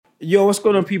Yo, what's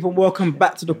going on, people? Welcome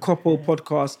back to the Coppo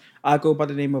podcast. I go by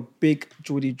the name of Big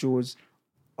Geordie George,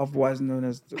 otherwise known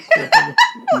as the Coppo.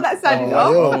 That sounded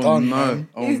You're done, no. man.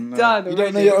 He's done. You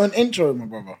don't know your own intro, my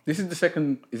brother. Is this the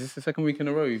second week in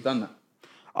a row you've done that?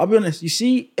 I'll be honest, you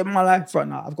see, in my life right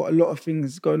now, I've got a lot of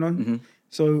things going on. Mm-hmm.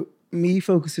 So me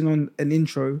focusing on an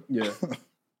intro Yeah.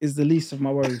 is the least of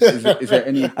my worries. Is there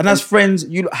any... And as friends,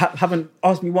 you haven't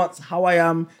asked me once how I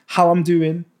am, how I'm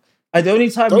doing. And the only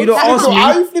time Don't you don't flip ask it. me,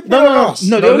 Why you flipping no, it on no, us?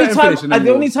 no. No, let him finish and then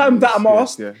The only we'll- time that I'm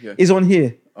asked yeah. is on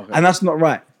here, Okay. and that's not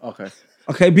right. Okay.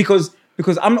 Okay, because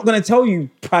I'm not going to tell you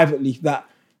privately that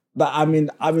I'm in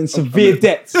severe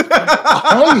debt.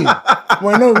 Are you?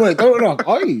 Wait, don't look.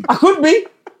 Are you? I could be,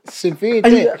 Severe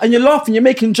and, debt. and you're laughing, you're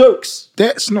making jokes.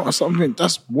 Debt's not something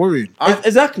that's worrying.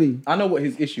 Exactly. I know what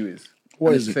his issue is.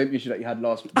 What And is it's the same issue that you had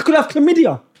last week. I could have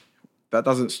chlamydia. That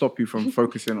doesn't stop you from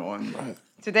focusing on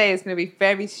Today is going to be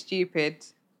very stupid.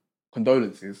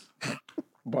 condolences.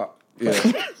 But, yeah. I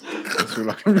feel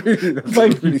like I'm really...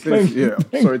 Thank you. Yeah,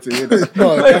 I'm sorry to hear that.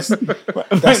 No,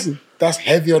 that's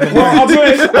heavy on the Well, I'll mind. be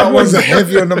honest, That one's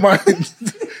heavy on the mind.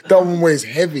 That one weighs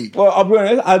heavy. Well, I'll be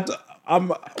honest.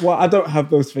 I don't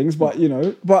have those things, but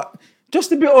but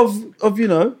just a bit of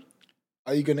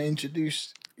Are you going to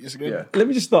introduce? Yes, again? Yeah. Let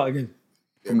me just start again.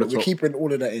 Yeah, but we're keeping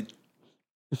all of that in.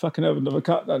 If I can have another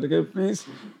countdown again, please.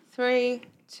 3,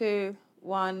 2,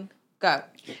 1, go.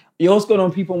 Yo, what's going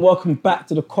on, people? And welcome back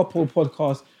to the Coppo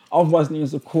podcast, otherwise known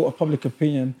as the Court of Public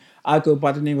Opinion. I go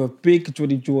by the name of Big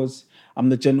Geordie George. I'm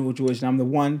the General George, and I'm the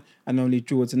one and only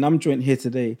George. And I'm joined here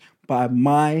today by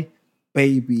my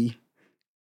baby,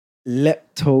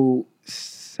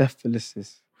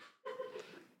 leptocephalosis.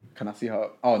 Can I see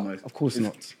how... Oh, no. Of course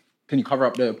not. Can you cover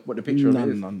up what the picture of it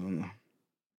is? No.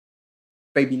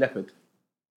 Baby leopard.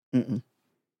 Mm-mm.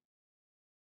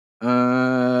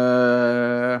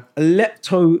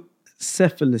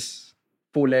 Leptocephalus.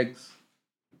 4 legs.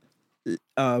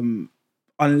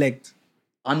 Unlegged.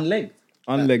 Unlegged.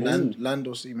 Unlegged. Land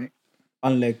or sea, mate.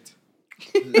 Unlegged.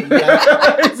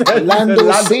 Land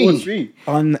or sea.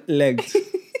 Unlegged.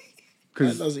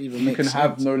 Because That doesn't even you make can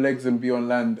have sense. no legs and be on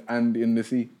land and in the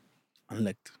sea.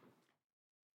 Unlegged.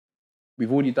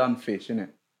 We've already done fish, innit?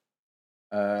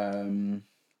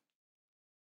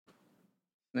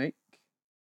 Snake.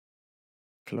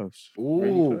 Close. Really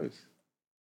Ooh, close.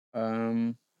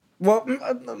 Well,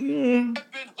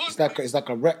 it's like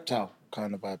a reptile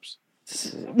kind of vibes.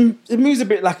 it moves a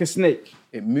bit like a snake.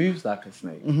 It moves like a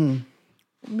snake. Mm-hmm.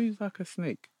 It moves like a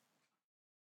snake.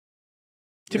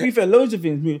 To be fair, loads of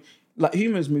things move. Like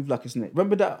humans move like a snake.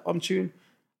 Remember that tune?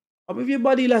 I move your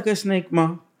body like a snake,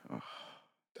 man.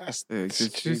 That's It's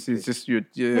stupid. just your...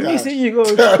 Let me Yeah. see you go.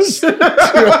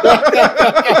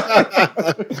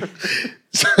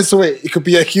 So wait, it could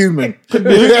be a human. Could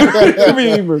be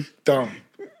human. Dumb.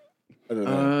 I don't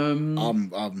know.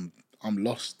 Um, I'm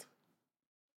lost.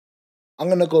 I'm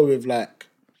gonna go with like.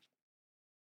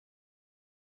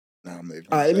 No, I'm not even.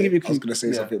 Alright, let me give you a I was clue. gonna say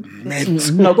Yeah. something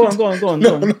mental. No, go on.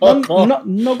 No, I can't.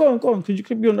 No, go on, because you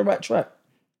could be on the right track.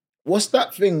 What's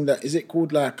that thing that is it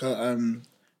called? Like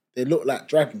they look like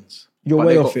dragons. You're but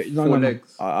way they off got it. 4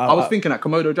 legs. I was thinking that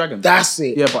Komodo dragon. That's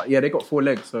it. Yeah, but they got 4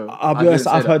 legs. So I'll I be honest, didn't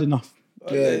say I've that. heard enough.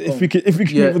 Yeah, If we can Yeah.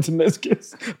 move on to the next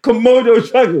guess. Komodo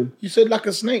dragon. You said like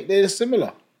a snake. They're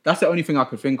similar. That's the only thing I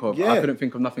could think of. Yeah. I couldn't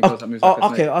think of nothing else that moves like a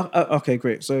Okay, snake. okay,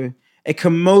 great. So a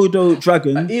Komodo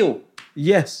dragon. An eel.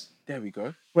 Yes. There we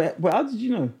go. Wait, how did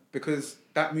you know? Because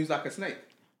that moves like a snake.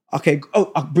 Okay.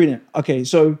 Brilliant. Okay,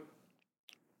 so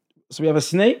we have a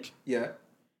snake, Yeah.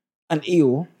 an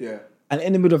eel, Yeah. and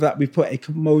in the middle of that we put a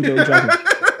Komodo dragon.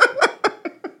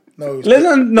 No, it's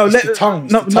The tongue.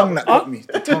 It's the tongue that got me.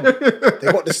 The tongue.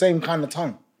 They got the same kind of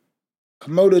tongue.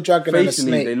 Komodo dragon and a Facially,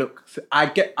 snake. they look... I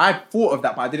thought of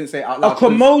that, but I didn't say it out A loud.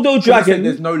 Komodo Because you said dragon.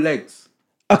 There's no legs.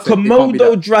 A said it can't be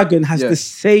Komodo that. dragon has Yeah. the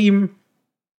same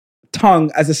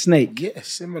tongue as a snake. Yeah,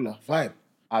 similar vibe.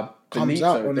 I Comes believe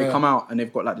out so. on They a- come out and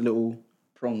they've got like little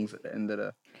prongs at the end of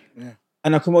the...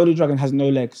 And a Komodo dragon has no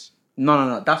legs.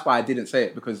 No. That's why I didn't say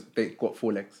it, because they've got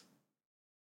 4 legs.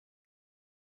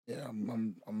 Yeah, I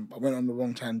went on the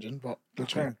wrong tangent, but we're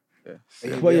trying.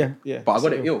 Yeah. Well, yeah. But I got So,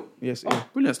 it ill. Yes, Oh,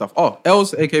 brilliant stuff. Oh,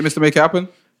 Els, aka Mr. Make It Happen.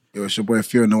 Yo, it's your boy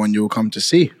Fear, the one you'll come to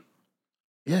see.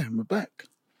 Yeah, we're back.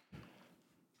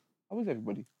 How was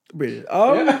everybody? Brilliant.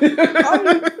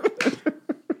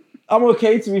 I'm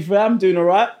okay, to be fair. I'm doing all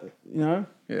right, you know.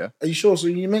 Yeah. Are you sure? So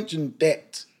you mentioned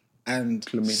debt and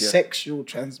Chlamydia. sexual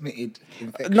transmitted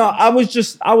infections. No, I was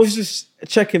just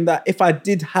checking that if I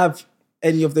did have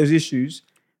any of those issues,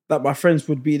 that my friends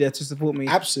would be there to support me,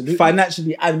 Absolutely.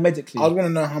 financially and medically. I want to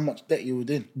know how much debt you were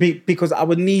in. Because I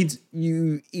would need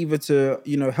you either to,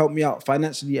 help me out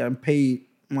financially and pay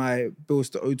my bills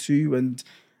to O2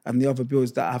 and the other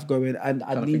bills that I have going, and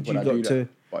I need you lot to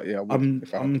But yeah, I would,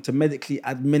 if I had. to medically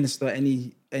administer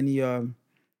any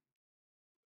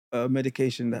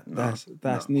medication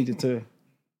that's needed to.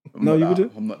 No, you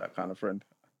wouldn't. I'm not that kind of friend.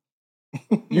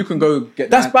 You can go get.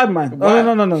 That's bad, man. Why?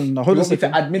 No. Hold You on a want me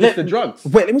second. to administer drugs?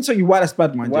 Wait, let me tell you why that's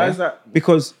bad, man. Why yeah? is that?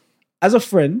 Because as a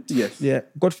friend, Yes. yeah,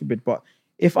 God forbid, but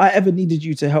if I ever needed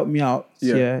you to help me out,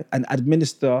 Yeah. and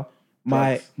administer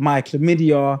my Drugs. my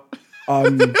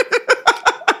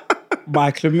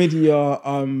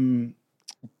chlamydia,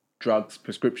 Drugs,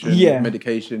 prescription, Yeah.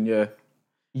 medication, yeah.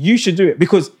 you should do it,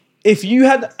 because if you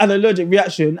had an allergic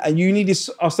reaction and you needed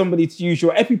somebody to use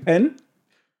your EpiPen,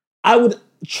 I would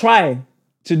try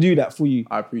to do that for you.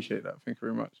 I appreciate that. Thank you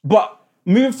very much. But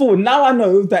moving forward, now I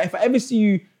know that if I ever see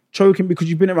you choking because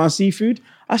you've been around seafood,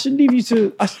 I should leave you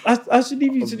to I should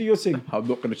leave you to do your thing. I'm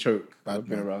not going to choke. Bad I've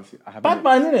been man. around. I have Bad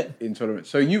man, innit? intolerance.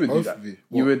 So you would do Both that. of you.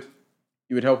 You What?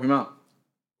 would help him out.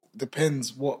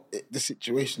 Depends what the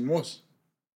situation was.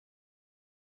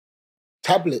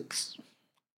 Tablets.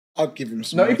 I'd give him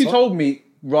some. No, if you water. told me,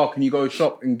 Ra, can you go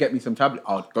shop and get me some tablet?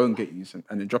 I'd go and get you some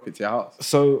and then drop it to your house.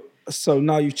 So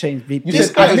now you've changed. You Because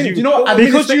said admin- do you know what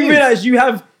because administer you is? realise you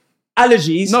have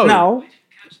allergies No. now.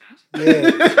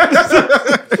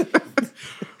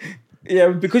 Yeah,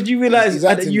 because you realise He's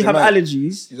that acting you have dramatic.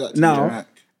 allergies He's acting now, dramatic.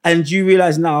 and you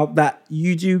realise now that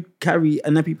you do carry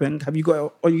an EpiPen. Have you got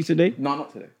it on you today? No,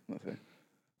 not today. Not today.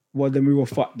 Well, then we were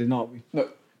fucked, then, aren't we? No. Do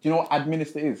you know what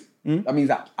administer is? Hmm? That means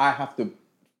that I have to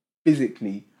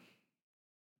physically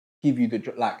give you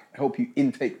the help you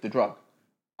intake the drug.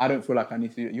 I don't feel like I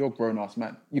need to. You're a grown ass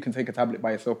man. You can take a tablet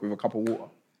by yourself with a cup of water,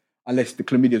 unless the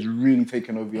chlamydia's really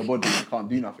taken over your body and you can't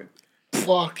do nothing.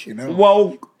 Fuck, you know.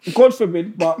 Well, God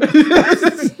forbid, but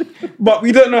but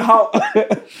we don't know how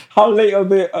late of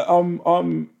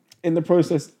the in the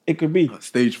process it could be.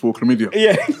 Stage 4 chlamydia.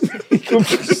 Yeah, it could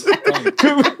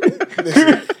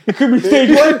be stage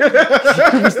 1.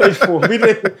 It could be stage 4. We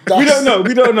don't know.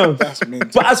 We don't know. That's mental.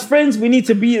 But as friends, we need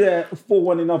to be there for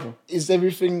one another. Is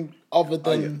everything other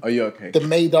than Are you okay? the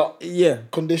made up Yeah,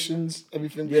 conditions?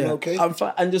 Everything yeah. been okay? I'm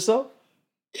fine. And yourself?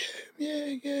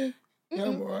 Yeah,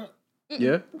 I'm alright.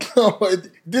 Yeah?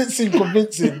 It didn't seem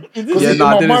convincing. Because Yeah, in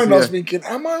nah, my it didn't mind, seem- I was yeah. thinking,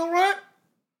 am I alright?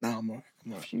 Nah, I'm alright.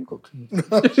 You got clean.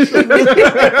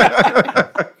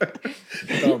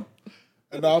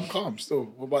 And I'm calm still.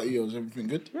 What about you? Is everything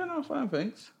good? Yeah, no, fine,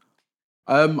 thanks.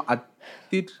 I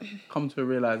did come to a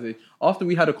realization after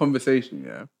we had a conversation,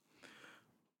 yeah,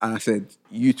 and I said,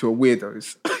 you two are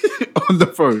weirdos on the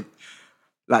phone.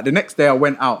 Like the next day I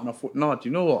went out and I thought, nah, do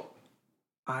you know what?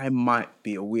 I might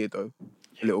be a weirdo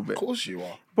a little bit. Of course you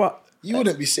are. But You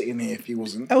wouldn't be sitting here if you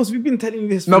wasn't. else, we've been telling you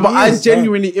this. No, for but I years,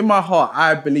 genuinely, in my heart,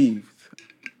 I believed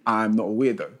I'm not a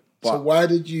weirdo. But So why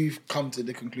did you come to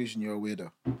the conclusion you're a weirdo?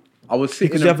 I was sitting.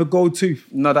 because you have a gold tooth.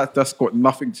 No, that's got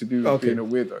nothing to do with Okay. being a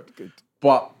weirdo.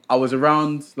 But I was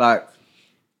around like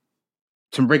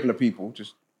some regular people,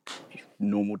 just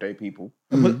normal day people.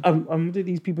 What do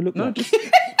these people look like? Just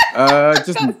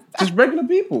regular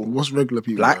people. What's regular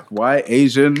people? Black, white,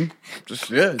 Asian,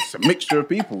 it's a mixture of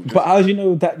people. But how do you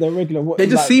know that they're regular? What, They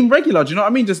just like- seem regular. Do you know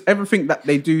what I mean? Just everything that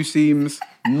they do seems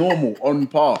normal, on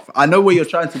path. I know where you're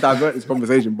trying to divert this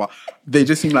conversation, but they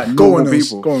just seem like Go normal on, Els.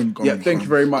 people. Go on, Yeah, go thank on. you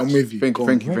very much. I'm with you. Thank Go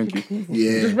you. on.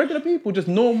 Yeah. Just regular people, just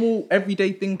normal,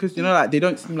 everyday thinkers. You know, like they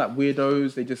don't seem like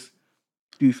weirdos. They just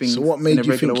do things. So what in made a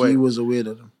you regular think way. he was a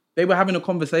weirdo then? They were having a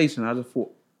conversation. I just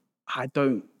thought, I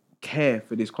don't care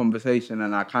for this conversation,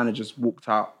 and I kind of just walked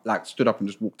out, like stood up and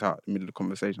just walked out in the middle of the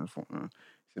conversation. I thought,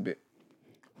 it's a bit.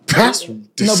 That's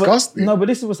disgusting. No, but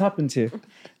this is what's happened here.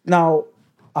 Now,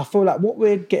 I feel like what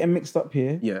we're getting mixed up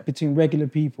here Yeah. between regular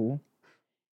people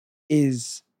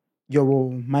is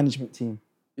your management team.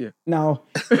 Yeah. Now,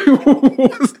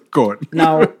 God.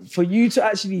 for you to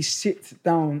actually sit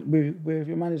down with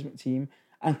your management team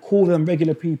and call them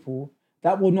regular people,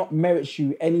 that will not merit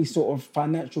you any sort of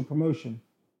financial promotion.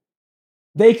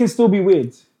 They can still be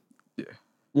weird. Yeah.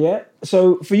 Yeah.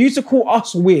 So for you to call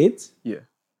us weird Yeah.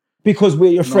 because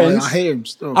we're your No, friends, I hear him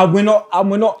still. and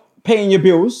we're not paying your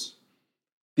bills,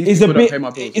 These is a people don't bit. pay my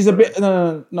bills, Is a bro.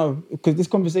 bit. No, because this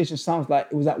conversation sounds like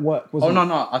it was at work. Wasn't Oh it?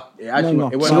 no! It actually, No.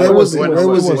 it went So No, where it was it? went Where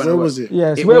away. was It it? went Where away. was it?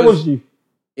 Yes. It Where was- was you?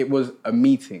 It was a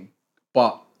meeting,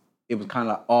 but it was kind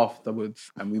of like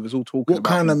afterwards, and we was all talking. What about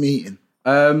kind it. of meeting?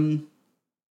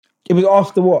 It was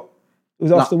after what? It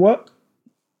was Nah. after work.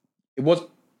 It was.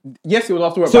 Yes, it was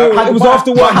after work. So but it was but-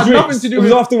 after but work it had drinks. nothing to do It was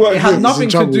with after work It had drinks. nothing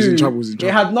He's in trouble, to he's do. in trouble, he's in It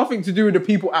trouble. had nothing to do with the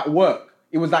people at work.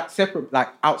 It was like separate, like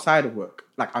outside of work.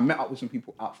 Like I met up with some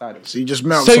people outside of work. So you just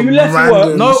met up So some you left random...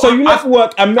 work. No, so you left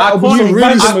work and met I up with can't some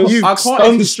really- randomers you- I can't on the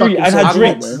actually street stuck and had yourself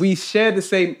drinks. up, man. We shared the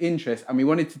same interest and we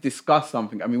wanted to discuss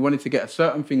something and we wanted to get a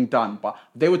certain thing done, but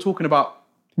they were talking about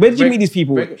Where did you meet these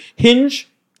people? Hinge.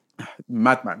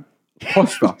 Madman.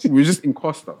 Costa. We were just in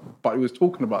Costa, but he was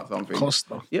talking about something.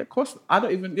 Costa. Yeah, Costa. I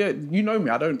don't even. Yeah, you know me.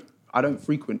 I don't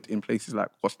frequent in places like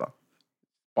Costa.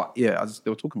 But yeah, they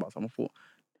were talking about something. I thought,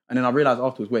 and then I realized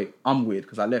afterwards, wait, I'm weird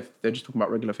because I left. They're just talking about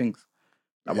regular things.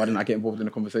 Like, why didn't I get involved in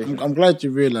the conversation? I'm glad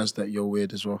you realised that you're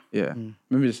weird as well. Yeah,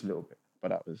 maybe just a little bit, but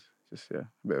that was just a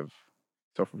bit of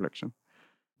self-reflection.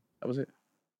 That was it.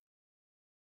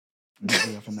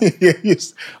 Yeah,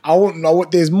 yes. I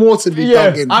want. There's more to be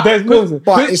dug in. there's more.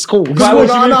 But it's cool. Why was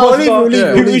you in Costa?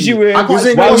 Leave Who was you with? I was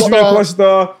in Why was you in Costa.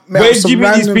 Costa? Met Where up did some you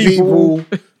meet these random people?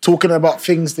 talking about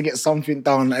things to get something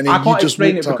done, and then I you can't just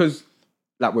explain it walked up. because,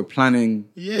 like, we're planning.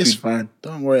 Yeah, it's fine.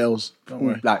 Don't worry, else. Don't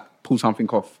worry. Like, pull something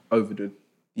off over the.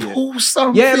 Yeah, Pull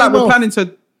something. yeah, like we're off. planning to.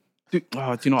 Do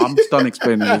you know? I'm just done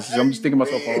explaining this. I'm just digging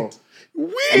myself a hole. I'm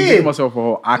digging Weird. myself a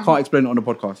hole. I can't explain it on the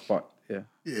podcast, but yeah.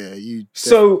 Yeah, you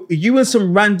So you and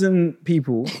some random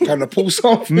people kind of pull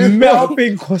something. met up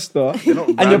in Costa, and your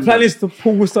random. plan is to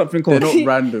pull something They're off. not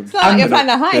random. It's not like you're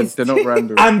planning a They're, heist. they're not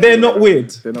random. And they're not weird.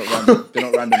 They're not random. They're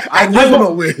not random. And I you're got-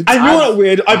 not weird. And you're not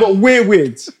weird. I got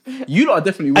weird. You lot are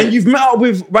definitely weird. And you've met up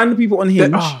with random people on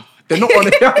Hinge. They're not on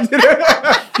Hinge.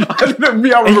 I didn't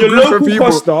meet up with And a your group of local people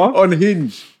Costa. on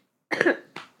Hinge.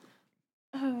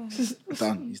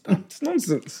 Done. He's done. It's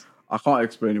nonsense. I can't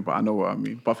explain it, but I know what I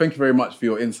mean. But thank you very much for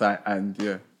your insight. And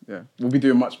yeah. We'll be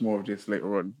doing much more of this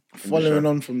later on. Following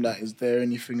on from that, is there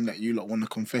anything that you lot want to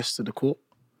confess to the court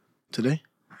today?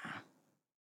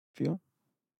 Feel?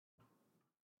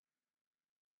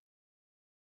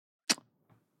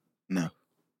 No.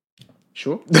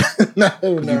 Sure? No,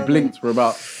 You blinked for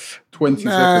about 20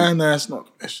 Nah, seconds. nah, it's not a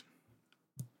confession.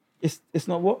 It's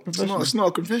not what professional. It's not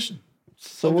a confession.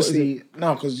 So what is it? Obviously,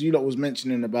 no, because you lot was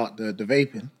mentioning about the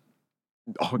vaping.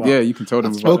 Oh, yeah, you can tell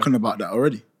them I've about spoken about that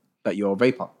already. that you're a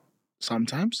vapor.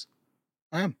 Sometimes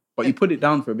I am. But you put it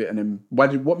down for a bit and then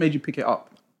what made you pick it up?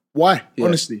 Why? Yeah.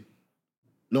 Honestly,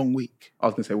 long week. I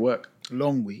was going to say work.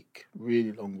 Long week,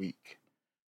 really long week.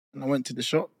 And I went to the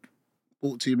shop,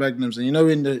 bought 2 magnums, and you know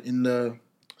in the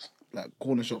like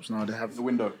corner shops now they have The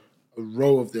window. a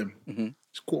row of them. Mm-hmm.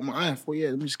 Just caught my eye. I thought, yeah,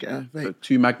 let me just get a vape. So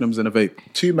 2 magnums and a vape.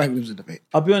 2 magnums in the vape.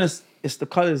 I'll be honest. It's the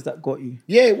colours that got you,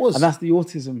 Yeah, it was. and that's the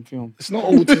autism film. It's not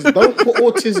autism. Don't put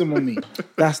autism on me.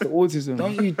 That's the autism.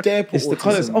 Don't you dare put It's the autism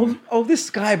colours. on me. Oh, this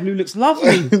sky blue looks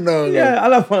lovely. No, Yeah, I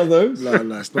love one of those. no,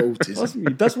 it's not Trust autism.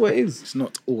 me, that's what it is. It's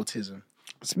not autism.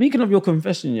 Speaking of your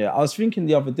confession, yeah, I was thinking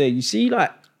the other day. You see,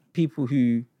 like people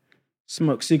who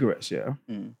smoke cigarettes, yeah.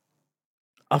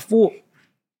 I thought,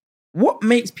 what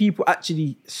makes people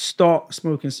actually start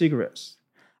smoking cigarettes?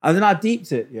 And then I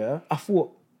deeped it, yeah. I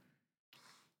thought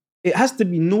it has to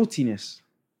be naughtiness,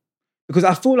 because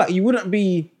I feel like you wouldn't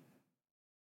be.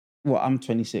 Well, I'm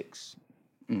 26.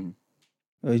 You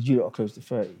lot are close to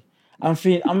 30.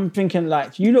 I'm thinking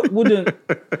like you lot wouldn't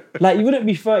like you wouldn't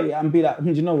be 30 and be like,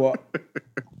 do you know what?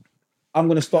 I'm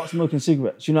gonna start smoking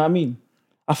cigarettes. You know what I mean?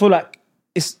 I feel like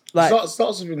it's like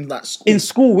Starts with like school. in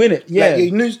school, innit? Yeah,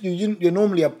 Like, you're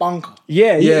normally a bunker.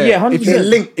 yeah, 100%. If they're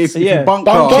linked, If Yeah. you bunk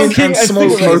Bunking cars, and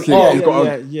smoking. smoking, Oh, you've got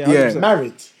to, yeah, yeah.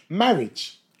 100%.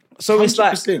 Marriage. So it's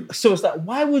like, 100%.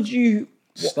 why would you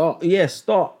Start. Yeah,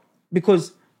 start,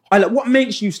 because what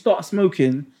makes you start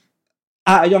smoking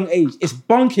at a young age? It's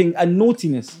bunking and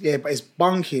naughtiness. Yeah, but it's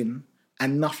bunking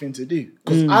and nothing to do.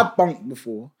 Because I bunked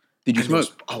before. Did you and it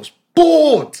smoke? I was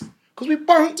bored. Because we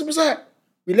bunked. It was like,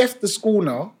 we left the school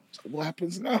now. So what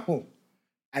happens now?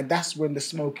 And that's when the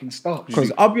smoking starts.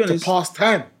 Because I'll be to honest, pass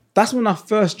time. that's when I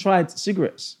first tried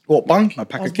cigarettes. What, bunking? A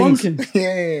pack I was of kings. bunking.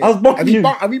 Yeah. I was bunking.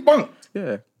 Have you bunked?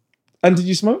 Yeah. And did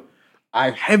you smoke?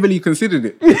 I heavily considered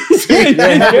it.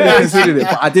 yeah. Considered it,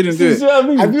 but I didn't do You it. see what I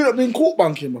mean? Have you not been caught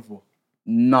bunking before?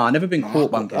 Nah, I've never been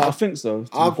caught bunking. I think so. to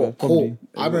I be fair, got probably.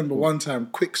 caught. I remember one time,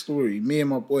 quick story, me and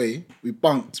my boy, we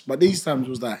bunked, but these times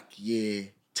was like year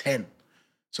 10.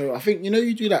 So I think, you know,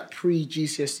 you do that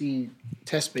pre-GCSE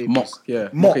test papers. Mock, yeah.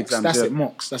 Mock Mocks, exams, that's yeah. it,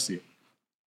 mocks, that's it.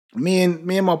 Me and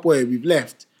my boy, we've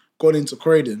left, gone into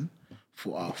Croydon,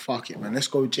 thought, oh, fuck it, man, let's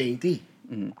go JD.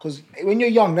 Because when you're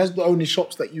young, that's the only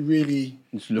shops that you really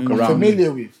Just look are around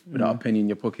familiar with. without a penny in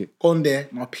your pocket. Gone there,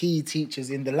 my PE teacher's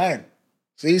in the line.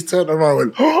 So he's turned around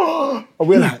and went, oh, And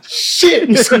we're like, shit.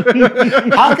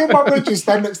 How can my brother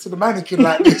stand next to the mannequin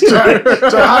like this, trying to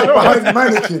hide behind the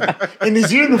mannequin in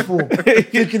his uniform,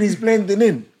 thinking he's blending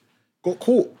in? Got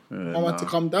caught. I had to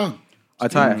come down. I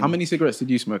tell you, how many cigarettes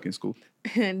did you smoke in school?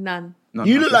 None. None.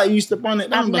 You look like you used to burn it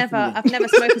down. I've never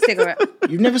smoked a cigarette.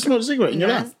 You've never smoked a cigarette in your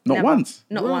No, life? Not never. once.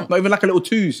 Not once. Not even like a little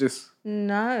twos, just.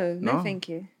 No, No? thank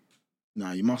you.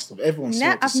 Nah, you must have. Everyone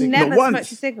smoked a I've cigarette. never Not once.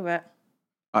 smoked a cigarette.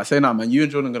 Alright, say that, man. You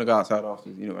and Jordan are gonna go outside after.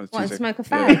 You know, Want to Tuesday. smoke a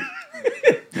fag?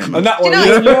 And that Do you one, know-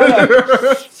 yeah. Do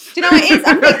you know what it is?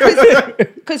 I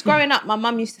think because growing up, my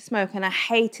mum used to smoke and I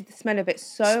hated the smell of it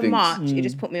so Stinks. much, it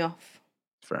just put me off.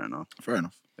 Fair enough. Fair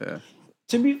enough. Yeah.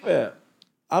 To be fair,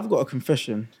 I've got a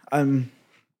confession. And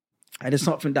it's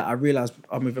something that I realised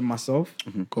I'm within myself.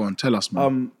 Go on, tell us,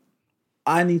 man.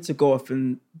 I need to go off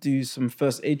and do some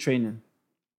first aid training.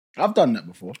 I've done that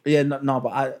before. Yeah, no,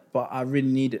 but I really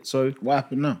need it. So What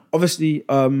happened now? obviously,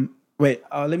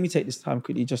 let me take this time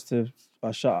quickly just to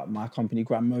shout out my company,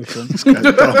 Grand Motion. For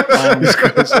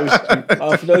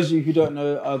those of you who don't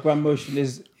know, Grand Motion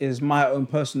is my own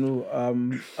personal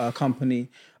company,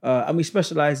 and we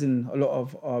specialize in a lot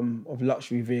of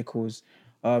luxury vehicles.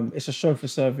 It's a chauffeur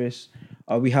service.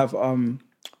 We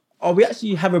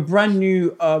actually have a brand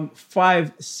new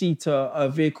 5-seater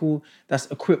vehicle that's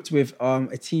equipped with a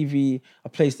TV, a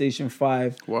PlayStation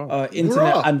 5, Wow.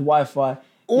 internet Bruh. and Wi-Fi.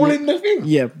 All in the thing?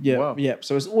 Yeah. Wow.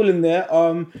 So it's all in there.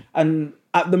 And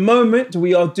at the moment,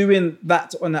 we are doing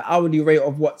that on an hourly rate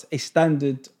of what a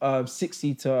standard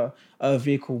 6-seater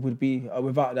vehicle would be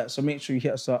without that. So make sure you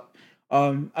hit us up.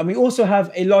 And we also have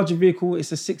a larger vehicle.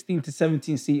 It's a 16 to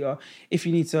 17 seater. If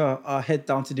you need to head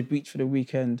down to the beach for the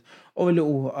weekend or a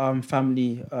little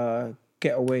family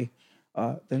getaway,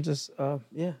 then just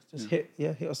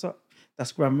hit us up.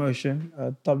 That's Grand Motion.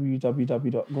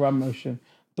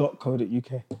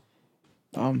 www.grandmotion.co.uk.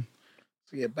 So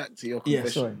yeah, back to your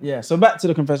confession. So back to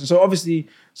the confession. So obviously,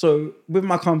 with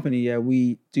my company,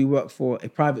 we do work for a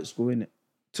private school, innit?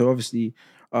 So obviously,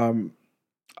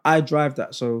 I drive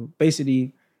that. So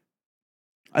basically,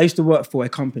 I used to work for a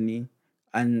company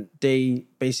and they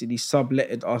basically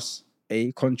subletted us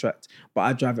a contract, but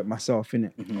I drive it myself,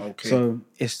 innit? Okay.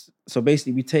 So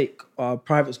basically we take our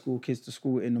private school kids to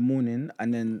school in the morning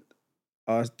and then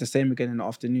the same again in the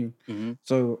afternoon.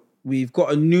 So we've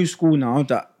got a new school now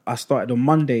that I started on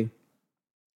Monday.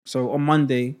 So on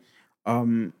Monday,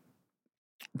 the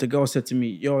girl said to me,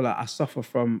 "Yo, like I suffer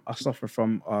from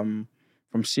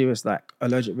serious like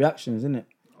allergic reactions, innit?"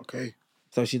 Okay.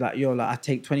 So she's like, "Yo, like I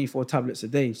take 24 tablets a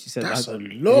day." She said, That's I- a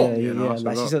lot. Yeah. that's a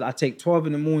Like she lot. said, I take 12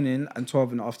 in the morning and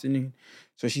 12 in the afternoon.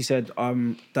 So she said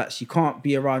that she can't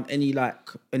be around any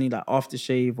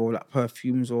aftershave or like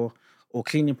perfumes or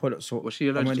cleaning products or Was she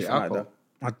allergic to anything alcohol?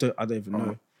 like that. I don't even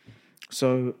know.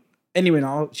 So anyway,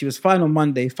 now she was fine on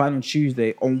Monday, fine on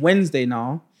Tuesday. On Wednesday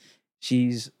now,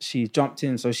 she's jumped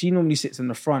in. So she normally sits in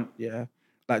the front, yeah.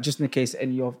 Like just in case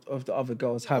any of the other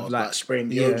girls have Like spraying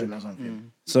deodorant or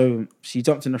something. So she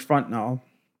jumped in the front now.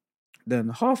 Then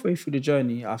halfway through the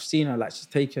journey, I've seen her she's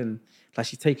taken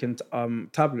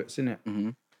tablets, innit?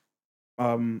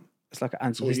 It's like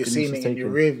an So antihistamine you're seeing she's it in taking. your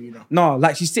rear view now. No,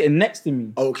 like she's sitting next to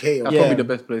me. Okay. That's okay. probably the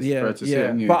best place for her to sit.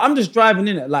 Anyway. But I'm just driving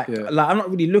in it, like Yeah. I'm not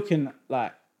really looking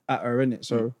like at her in it.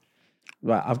 So,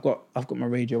 like I've got my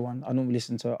radio on. I normally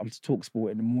listen to Talk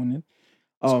Sport in the morning.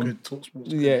 Good. Talk sports.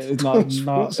 Yeah,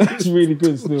 it's really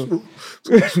good still.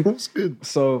 Sports good.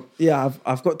 So yeah,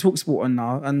 I've got TalkSport on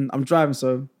now, and I'm driving.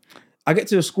 So I get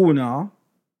to the school now.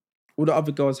 All the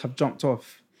other girls have jumped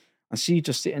off, and she's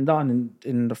just sitting down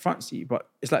in the front seat. But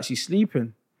it's like she's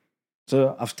sleeping.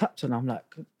 So I've tapped her, and I'm like,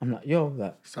 yo,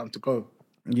 like, It's time to go.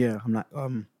 yeah. I'm like,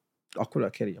 I'll call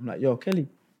her Kelly. I'm like, yo, Kelly,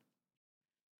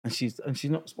 and she's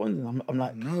not responding. I'm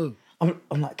like, No.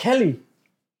 I'm like, Kelly.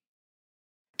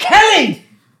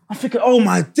 I'm thinking, oh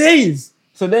my days.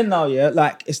 So then now, yeah,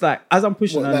 like it's like as I'm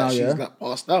pushing her now, She's yeah. like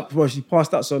passed out. Well, she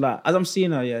passed out. So like as I'm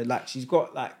seeing her, yeah, like she's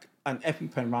got like an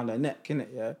EpiPen around her neck, innit,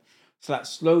 yeah. So like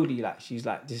slowly, like she's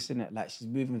like this, innit, like she's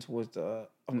moving towards the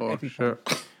EpiPen.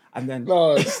 shit. And then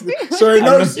No, sorry,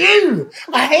 no, it's you.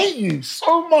 I hate you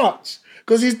so much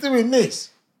because he's doing this.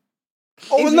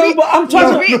 oh no, but I'm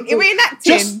trying to.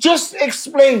 Reenacting. Just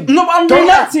explain. No, but I'm Don't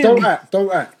reacting. act.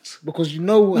 Don't act. Because you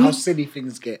know how silly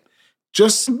things get.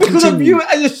 Just Because of continue. you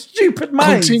and your stupid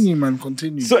mind. Continue, man.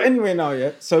 Continue. So anyway, now,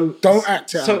 yeah. So Don't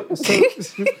act it so, out.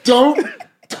 So Don't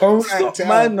Stop, act it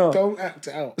man, out. no. Don't act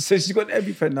it out. so she's got the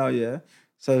EpiPen now, yeah.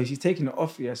 So she's taking it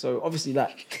off, yeah. So obviously,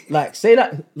 like say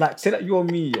that you're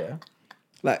me, yeah.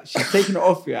 like she's taking it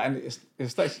off, yeah, and it's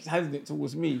like she's handing it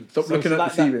towards me. Stop So looking she's at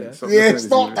like the that, ceiling. yeah. Stop Yeah, looking at the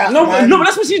stop ceiling. that. No, man. no, but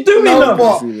that's what she's doing. No, now.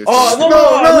 but- Oh,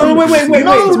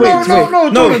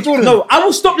 no, wait. Jordan. No, I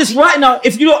will stop this right now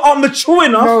if you lot aren't mature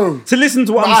enough No. to listen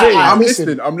to what I'm Alright, saying. alright, I'm listen.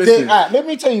 listening, I'm listening. Let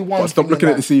me tell you one But stop thing looking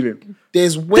at about- the ceiling.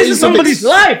 There's ways is somebody's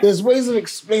life. There's ways of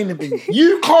explaining things.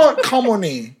 You can't come on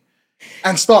here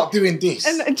and start doing this.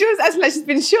 And Jules acting like she's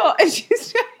been shot, and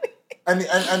she's. And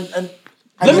Let me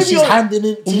then be she's honest- handing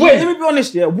it to Wait, you. let me be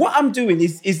honest. Yeah, what I'm doing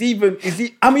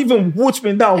I'm even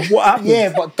watering down what happened.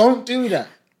 Yeah, but don't do that.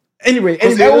 Anyway,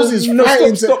 Because Els is no,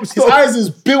 fighting stop. His eyes is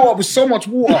built up with so much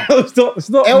water. Stop,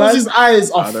 Els' man.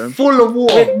 eyes are Adam. full of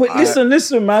water. Wait, but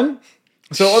listen, man.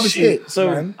 So obviously, Shit,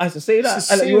 man. I have to say that.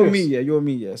 This is Like, you're me, serious. you're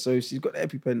me, yeah. So she's got the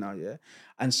EpiPen now, yeah.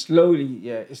 And slowly,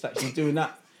 yeah, it's like she's doing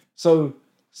that. So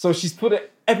she's put the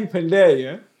EpiPen there,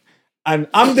 yeah. And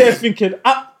I'm there thinking,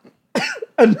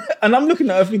 and I'm looking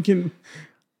at her thinking,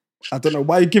 I don't know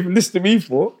why you're giving this to me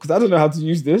for, because I don't know how to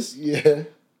use this. Yeah.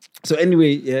 So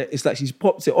anyway, yeah, it's like she's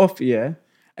popped it off, yeah,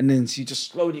 and then she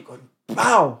just slowly gone,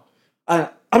 pow. And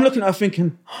I'm looking at her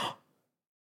thinking,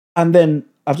 and then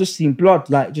I've just seen blood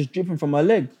like just dripping from my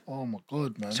leg. Oh my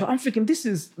God, man. So I'm thinking, this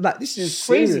is serious.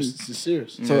 crazy. This is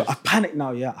serious. So I panic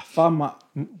now, yeah. I found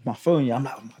my phone, yeah. I'm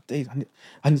like, oh my days,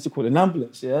 I need to call an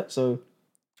ambulance, yeah. So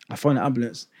I phoned the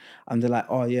ambulance, and they're like,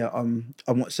 oh yeah,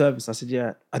 I want service. I said,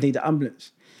 yeah, I need the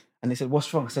ambulance. And they said,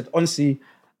 what's wrong? I said, honestly,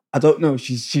 I don't know.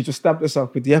 She just stabbed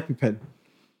herself with the EpiPen.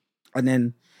 And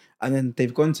then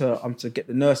they've gone to get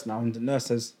the nurse now, and the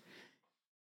nurse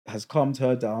has calmed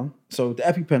her down. So the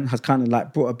EpiPen has kind of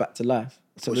like brought her back to life.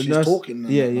 So Oh, the she's nurse, talking now,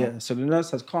 yeah, now. yeah. So the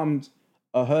nurse has calmed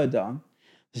her down,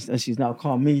 and she's now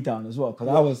calmed me down as well. Because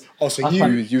I was, Oh, so I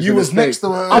you was next to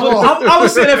her. I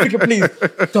was sitting there thinking, please,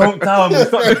 don't tell me.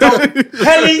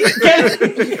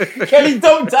 Kelly,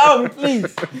 don't tell me,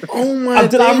 please. Oh my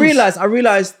And then I days.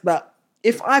 realized that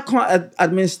if I can't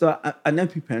administer an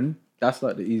EpiPen, That's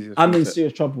like the easiest. I'm thing in to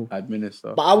serious trouble.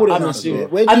 Administer. But I wouldn't I'm know. not serious.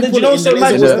 Where do And you then put you know it in what's the so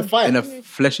laser? mad? What's the fight? in a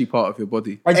fleshy part of your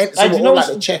body. And So you what, know all what's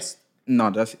like the chest.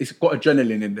 No, it's got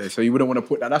adrenaline in there, so you wouldn't want to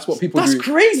put that. That's what people that's do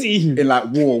crazy. in like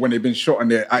war when they've been shot and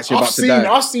they're actually about to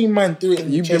die. I've seen man do it in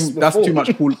the chest That's before. too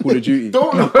much Call of Duty.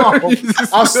 Don't know.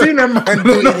 I've seen a man do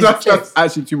it in the that's chest.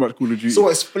 actually too much Call of Duty. So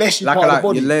it's fleshy like part of the like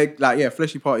body. your leg, like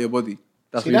fleshy part of your body.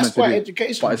 That's See, what you're that's meant quite to do.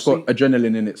 educational, But it's got see.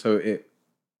 adrenaline in it, so it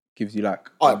gives you like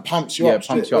Oh, it pumps you up.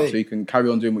 pumps straight you up, away. so you can carry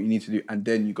on doing what you need to do, and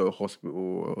then you go hospital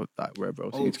or like wherever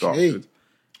else you need to go Okay. afterwards.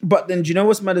 But then, do you know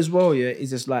what's mad as well? Yeah, is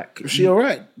just like Is she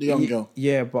alright, the young girl?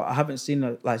 Yeah, but I haven't seen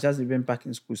her. Like, she hasn't been back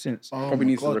in school since. Probably my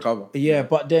needs to God. recover. Yeah,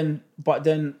 but then,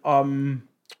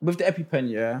 with the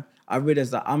EpiPen, yeah, I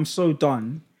realized that I'm so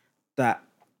done that.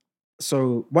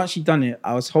 So once she done it,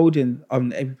 I was holding the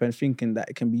EpiPen, thinking that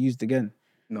it can be used again.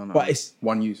 No, But it's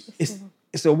one use.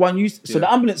 it's a one use. So Yeah.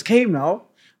 the ambulance came now.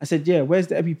 I said, yeah, where's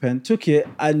the EpiPen? Took it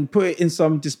and put it in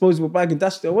some disposable bag and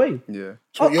dashed it away. Yeah.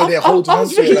 So you're there holding I on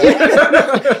was to it. thinking-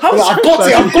 Like,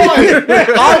 I've got it.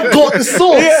 I've got the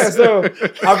sauce. Yeah, so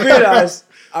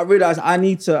I realized I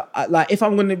need to like if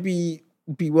I'm gonna be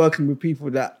working with people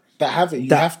that have it. You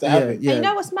that- have to have yeah, it. yeah. And you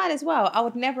know what's mad as well? I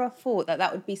would never have thought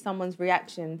that would be someone's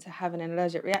reaction to having an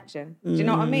allergic reaction. Do you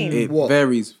know what I mean? It What?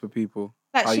 varies for people.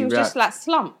 Like how she you was just react. like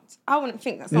slumped. I wouldn't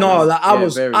think that. no, someone- like Yeah,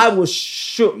 very. I was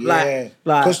shook, Yeah.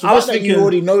 like Because I was that thinking, you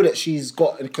already know that she's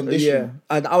got a condition. yeah,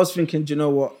 and I was thinking, do you know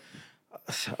what?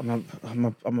 I'm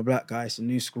a black guy. It's a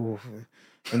new school,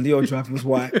 and the old driver was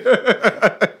white.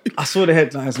 I saw the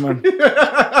headlines, man.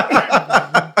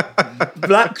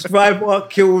 Black driver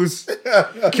kills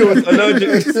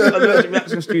allergic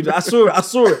reaction student. I saw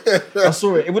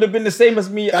it. It would have been the same as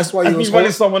me. That's why as you me was running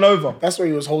hold- someone over. That's why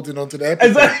he was holding on to the EpiPen.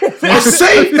 Exactly. I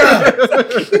saved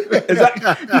her.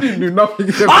 Exactly. You didn't do nothing.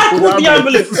 I called the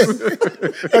ambulance.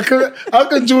 How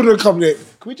can Jordan come there?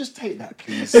 Can we just take that,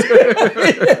 please?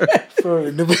 Throw it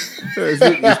in the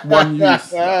It's one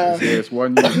use. Yeah, it's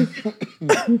one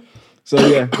use. So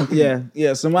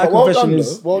yeah. So my But well confession done,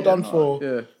 is, though. Well done for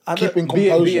Yeah. keeping Being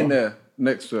composure. there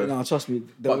next to her. no, trust me.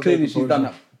 But clearly she's done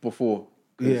that before.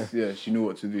 'Cause, Yeah. yeah, she knew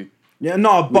what to do. Yeah,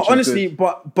 no, but Which is honestly, good.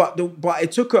 but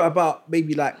it took her about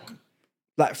maybe like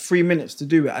 3 minutes to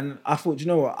do it, and I thought, you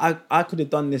know what, I could have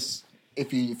done this.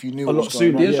 If you knew A what lot was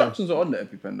sooner. going The on. instructions are on the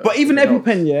EpiPen though. But even It helps.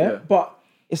 EpiPen, yeah, but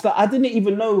it's like I didn't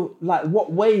even know like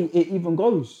what way it even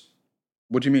goes.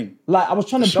 What do you mean? Like I was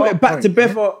trying to The put it sharp back point,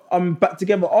 together, back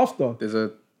together after. There's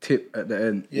a tip at the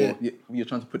end. Yeah. You're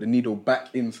trying to put the needle back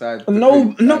inside. the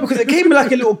No, thing. no, And because it came in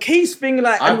like a little case thing,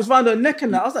 like and I- it was around her neck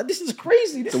and that. I was like, this is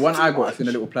crazy. This the is one too I got much. is in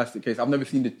a little plastic case. I've never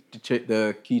seen the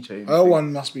keychain. Her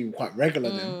one must be quite regular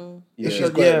then. Yeah. If she's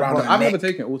got Yeah, it around but her I've neck. never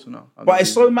taken it also now. I've But never it's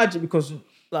used so it. magic because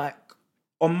like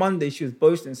on Monday she was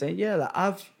boasting, saying, "Yeah,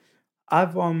 like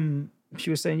she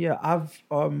was saying, yeah, I've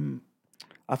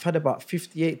had about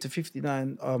 58 to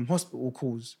 59 hospital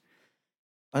calls."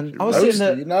 And I was sitting there,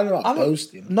 Boasting, you know, not I'm-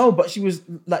 boasting. no, but she was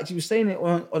saying it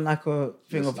on like a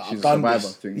thing of She's a done survivor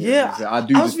this. thing. yeah. She's like, I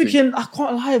do I was this thing. thinking, I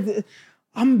can't lie,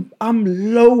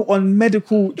 I'm low on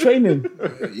medical training.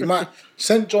 You might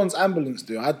St. John's ambulance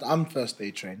do. I'm first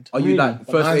aid trained. Are you like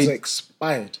But first mine's aid?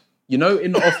 expired. You know,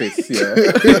 in the office, yeah.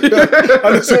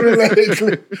 I just want to let it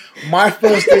clear. My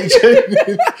first aid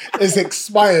training is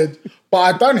expired, but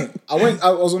I done it. I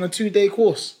was on a 2-day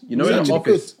course. You know, It was in the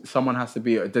actually office, someone has to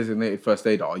be a designated first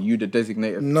aider. Are you the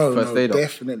designated No, first aider?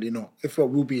 definitely not. If not,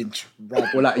 we'll be in trouble.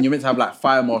 Or like, and you're meant to have like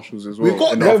fire marshals as well. We've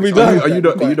got in the that. office. we done. Are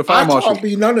you the fire I marshal? can't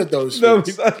be none of those No,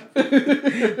 things.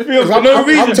 for no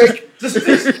reason.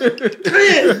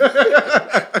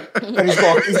 And he's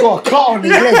got a cut on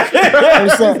his leg.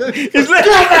 It's like, His leg,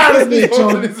 get out of me,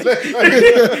 John.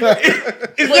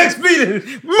 his leg's bleeding.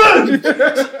 Man!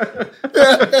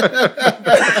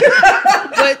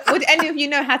 Would any of you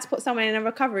know how to put someone in a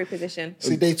recovery position?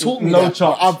 See, they taught me No that,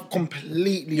 chance. but I've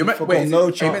completely You're meant, forgotten. wait, no no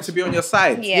you're chance. meant to be on your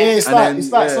side. Yeah. Yeah, it's And like then,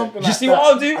 it's like yeah. something. You like see that, what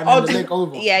I'll do? and then I'll the do- leg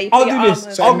over. Yeah, you I'll put your do arm this.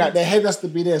 over- So that their head has to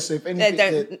be there. So if anything,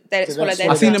 don't swallow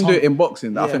their I've seen tongue. them do it in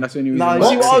boxing. I Yeah. think that's the only reason. Nah, you why.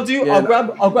 see what I'll do? Yeah,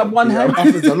 I'll grab one hand.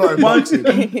 happens a lot in One, boxing.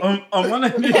 on one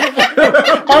hand. Put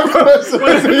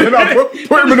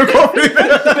him in the coffee.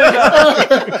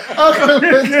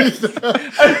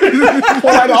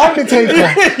 Or like the Undertaker.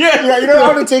 Yeah, you know the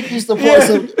Undertaker used to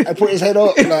put his head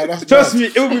up. Like, that's Trust mad. me,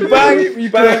 it will be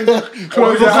bang, bang.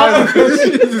 Close your eyes.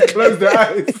 Just close their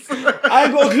eyes. I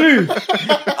ain't got a clue.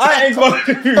 I ain't got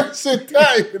a clue. So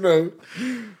that, you know,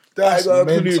 that's got a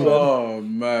clue, mental. man. Oh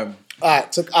man.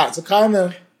 Alright, to kind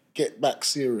of get back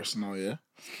serious now, yeah?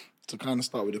 To kind of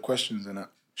start with the questions and that.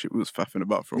 Shit, we was faffing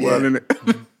about for a Yeah. while,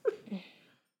 innit?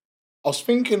 I was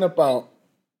thinking about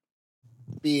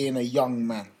being a young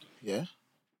man, yeah,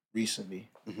 recently.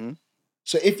 Mhm.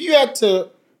 So if you had to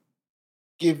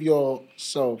give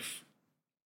yourself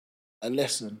a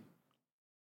lesson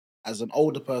as an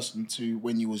older person to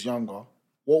when you was younger,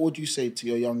 what would you say to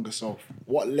your younger self?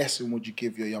 What lesson would you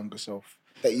give your younger self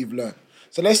that you've learned?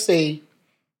 So let's say,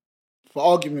 for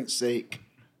argument's sake,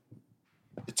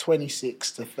 the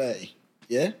 26 to 30,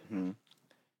 yeah?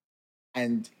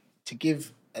 And to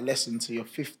give a lesson to your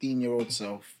 15-year-old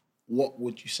self, what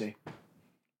would you say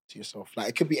to yourself? Like,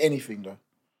 it could be anything, though.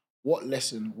 What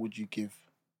lesson would you give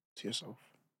to yourself?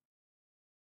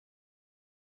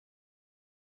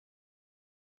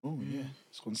 Oh, yeah.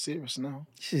 It's gone serious now.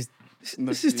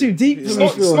 This is too deep for me.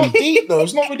 It's not deep, though.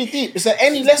 It's not really deep. It's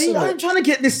any lesson, though. I'm trying to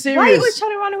get this Why are you always serious.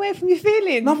 trying to run away from your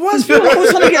feelings? No, why is Phil always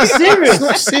trying to get serious? It's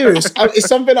not serious. It's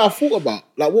something I thought about.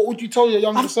 Like, what would you tell your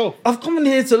younger self? I've come in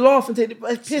here to laugh and take the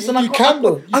piss, and You can,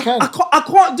 though. You can. I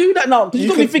can't do that now because You you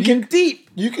got me can- thinking deep.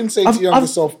 You can say to your younger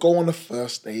self, go on a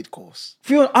first aid course.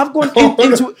 Phil, I've gone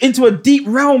into a deep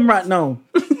realm right now.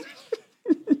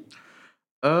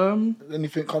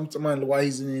 Anything come to mind why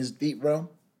he's in his deep realm?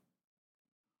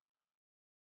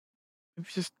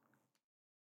 It's just.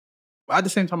 But at the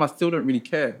same time, I still don't really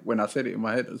care. When I said it in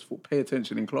my head, I just thought, pay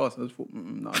attention in class. I just thought,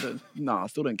 no, I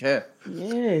still don't care.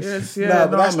 Yes. Nah,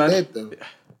 but that's man. dead, though.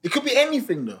 It could be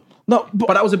anything, though. No,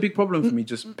 But that was a big problem for me,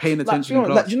 just paying like, attention Phil, in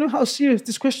like, class. do you know how serious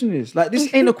this question is? Like,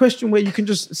 this ain't a question where you can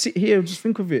just sit here and just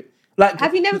think of it. Like,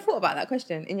 Have you never thought about that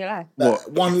question in your life? Like,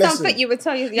 one lesson. Something you would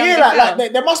tell your younger Yeah, self.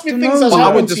 like there must be things know. that's But I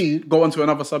would happened just to you. go on to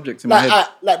another subject in my head.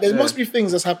 Like there must be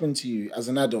things that's happened to you as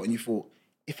an adult, and you thought,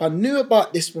 if I knew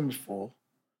about this one before,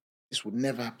 this would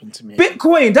never happen to me.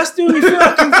 Bitcoin, that's the only thing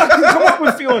I can fucking come up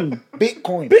with, Phil.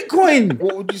 Bitcoin. Bitcoin.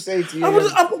 What would you say to you? When much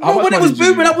it was money did you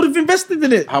booming, lose? I would have invested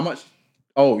in it. How much?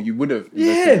 Oh, you would have. Yeah.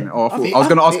 invested in it. Oh, I was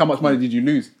going to ask how much money did you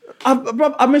lose?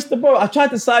 I missed the boat. I tried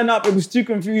to sign up. It was too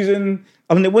confusing.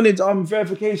 I mean, they wanted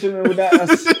verification and all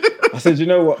that. I said, you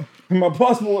know what? My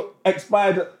passport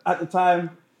expired at the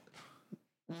time.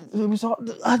 It was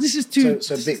this is too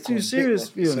serious, Bitcoin.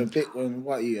 So Fiona. Bitcoin,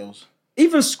 what else?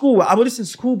 Even school, I was in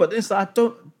school, but this I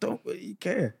don't really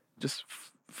care. Just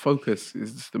focus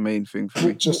is just the main thing for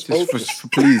me. Just focus.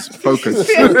 Please, focus.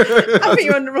 I think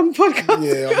you're on the wrong podcast.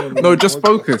 Yeah, No, just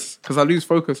focus, because I lose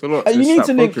focus a lot. You Just need like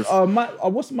to link. focus.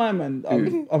 What's my man?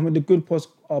 I'm with the Good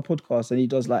podcast, and he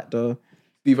does like the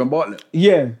Stephen Bartlett,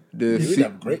 yeah. would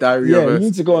have great- Diary Yeah, of you a...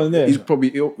 need to go on there. He's probably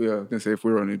ill. Yeah, I was gonna say if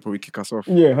we're on, he'd probably kick us off.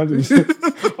 Yeah,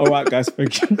 100%. All right, guys,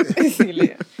 thank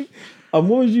you. What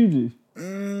would you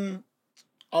do?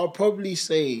 I'll probably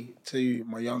say to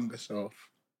my younger self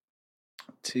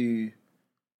to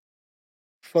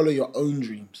follow your own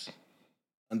dreams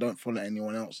and don't follow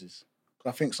anyone else's.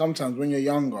 'Cause I think sometimes when you're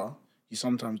younger, you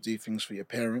sometimes do things for your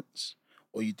parents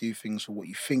or you do things for what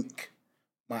you think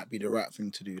might be the right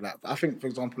thing to do. Like I think, for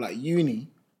example, like uni,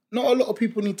 not a lot of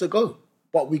people need to go,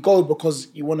 but we go because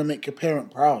you want to make your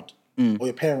parent proud, or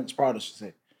your parents proud, I should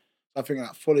say. So I think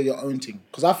like follow your own thing.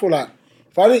 Because I feel like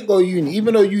if I didn't go uni,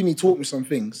 even though uni taught me some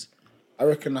things, I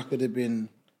reckon I could have been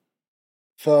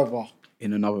further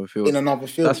In another field.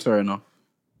 That's fair enough.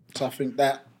 So I think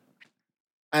that,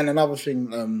 and another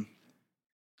thing,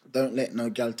 don't let no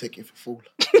gal take you for fool.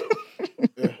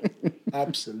 Yeah,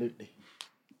 absolutely,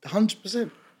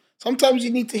 100%. Sometimes you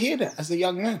need to hear that as a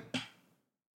young man.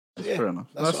 Yeah, Fair enough.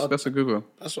 That's a good one.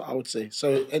 That's what I would say.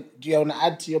 So, do you want to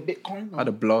add to your Bitcoin? I had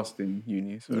a blast in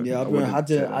uni. So Yeah,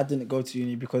 I didn't go to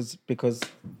uni because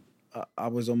I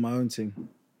was on my own thing.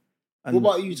 And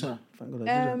what about you, Ty? thank God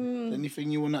I didn't.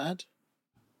 Anything you want to add?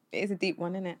 It is a deep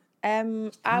one, isn't it?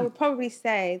 I would probably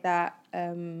say that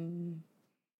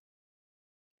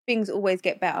things always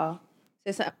get better.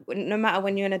 So no matter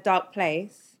when you're in a dark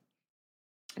place,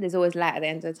 there's always light at the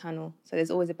end of the tunnel. So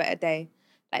there's always a better day.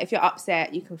 Like if you're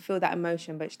upset, you can feel that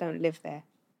emotion, but you don't live there.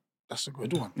 That's a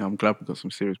good one. Yeah, I'm glad we got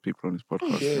some serious people on this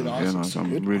podcast. Yeah, that's I'm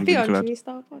good. really, Be really on, glad. should we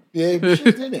start one? Yeah, we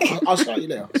should, innit? I'll start you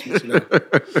later. I'll speak to you later.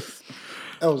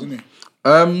 That wasn't it.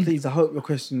 Please, I hope your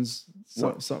questions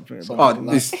something.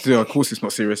 Of course, it's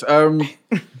not serious. The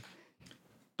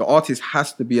artist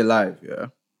has to be alive. Yeah.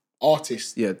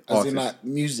 Artist. Yeah, As artist. in like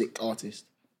music artist.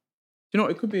 You know,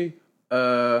 it could be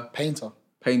Painter.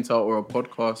 painter or a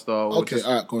podcaster. Or Okay, just,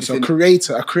 all right, cool. just So in- a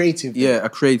creative. Yeah, a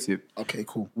creative. Okay,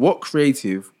 cool. What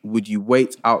creative would you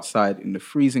wait outside in the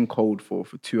freezing cold for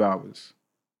 2 hours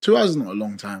 2 hours is not a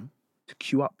long time. to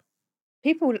queue up?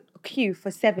 People queue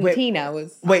for 17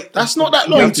 hours. Wait, That's not that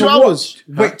long. Wait, 2 hours.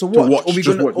 Wait, to To watch? watch, Are we just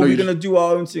gonna watch. No, you gonna do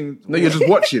our own thing? No, you're just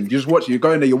watching. You're just watching. You're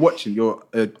going there. You're watching. You're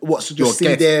What, so you're just see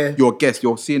guest. their... You're a guest.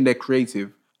 You're seeing their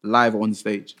creative live on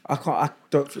stage. I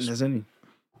don't think there's any.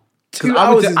 'Cause 2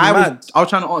 hours is mad. I was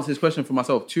trying to answer this question for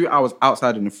myself. 2 hours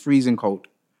outside in the freezing cold.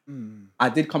 I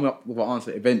did come up with an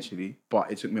answer eventually,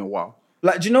 but it took me a while.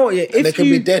 Like, do you know what? Yeah, And they can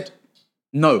be dead.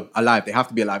 No, alive. They have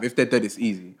to be alive. If they're dead, it's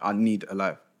easy. I need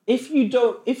alive. If you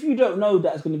don't know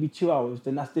that it's going to be 2 hours,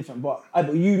 then that's different. But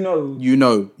you know, You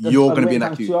know, you're going to be in waiting that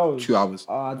time queue. 2 hours. 2 hours.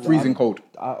 I Freezing cold.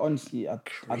 Honestly, I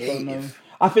don't know.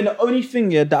 I think the only thing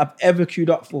that I've ever queued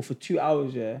up for 2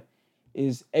 hours,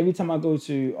 is every time I go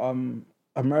to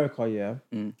America,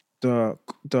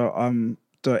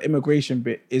 the immigration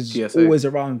bit is TSA. always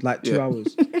around like 2 Yeah.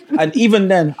 hours, and even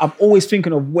then, I'm always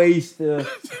thinking of ways to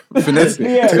Finesse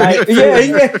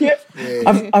it.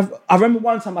 I remember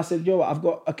one time I said, "Yo, I've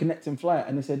got a connecting flight,"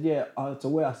 and they said, "Yeah, to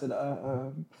where?" I said,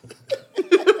 I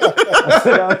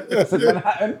said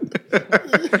Manhattan.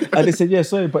 And they said, "Yeah,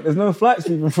 sorry, but there's no flights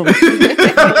leaving from Manhattan."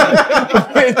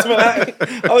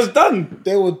 I was done.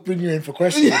 They would bring you in for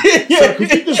questions. So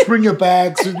could you just bring your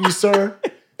bags with you, sir?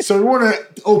 So we want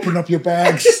to open up your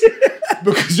bags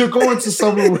because you're going to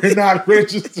somewhere we're not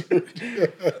registered.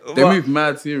 They move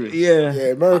mad serious. Yeah.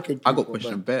 Yeah, American. I got people,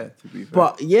 question man. bare, to be fair.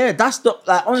 But yeah, that's the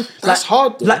That's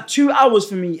hard, though. Like 2 hours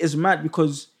for me is mad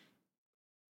because,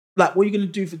 like, what are you gonna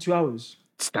do for 2 hours?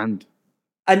 Stand.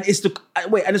 And it's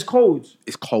and it's cold.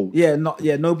 It's cold. Yeah,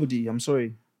 nobody. I'm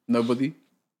sorry. Nobody.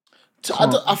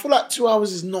 I feel like 2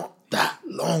 hours is not that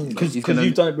long. Because He's gonna-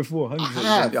 you've done it before, haven't you?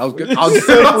 have. I was gonna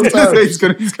say he's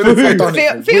gonna I've say done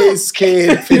it for Phil-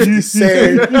 Wizkid, 50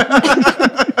 Cent.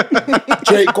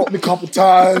 Drake got me a couple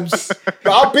times.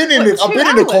 But I've been in it. I've been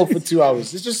in the cold for 2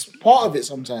 hours. It's just part of it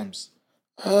sometimes.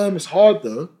 It's hard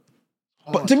though.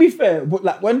 But to be fair, but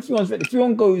like when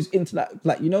Fionn goes into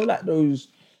like you know, like those,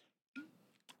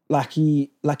 like he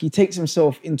takes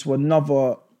himself into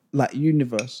another like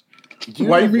universe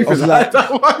Why are you moving Of like like- that?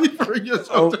 Why are you bringing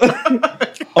yourself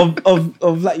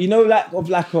of like you know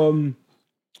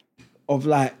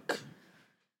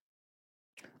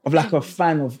of like a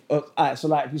fan of so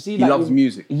like you see He like loves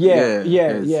music. yeah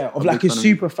yes. of I'm like a big fan of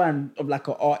super fan of like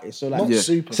an artist so like Not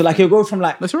super. so like he'll go from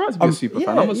like That's alright to be a super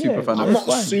fan. I'm a super fan. I'm of not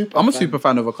a super. I'm a fan. super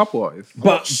fan of a couple artists.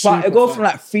 but super it go fan. from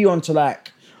like Fionn to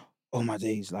like, oh my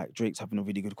days, like Drake's having a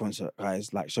really good concert,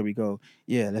 guys. Like, shall we go?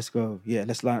 Yeah, let's go. Yeah,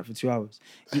 let's line up for 2 hours.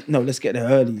 No, let's get there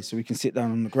early so we can sit down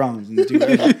on the ground and do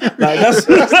whatever. Like that's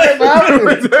Do you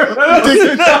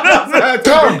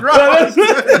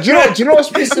know what's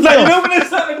pissing me like you off? know when they're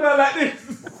sat there like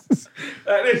this,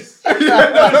 like this.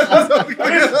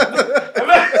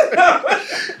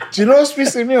 Do you know what's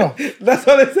pissing me off? That's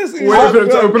what it says. Wait for them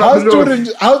to open up the door.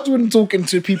 How's Jordan talking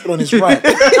to people on his right?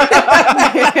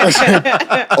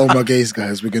 Oh my gays,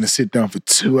 guys, we're gonna sit down for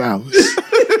 2 hours.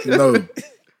 No,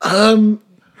 I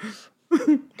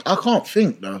can't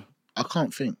think though. I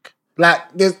can't think. Like,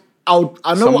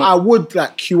 I know what I would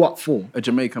like queue up for. A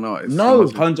Jamaican artist. No.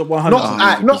 100,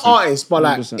 100. Not artists, but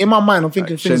like 100%. in my mind, I'm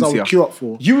thinking things I would Shenseea. queue up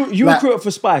for. You Like- would queue up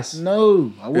for Spice.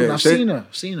 No, I wouldn't. Yeah, I've Shen-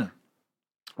 seen her.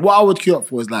 What I would queue up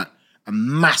for is like a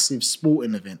massive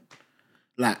sporting event,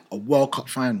 like a World Cup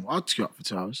final. I'd queue up for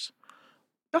 2 hours.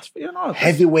 That's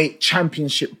Heavyweight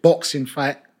championship boxing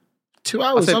fight, 2 I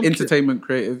hours. said I'd entertainment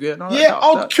creative. Yeah, no, Yeah,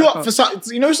 I'll queue up for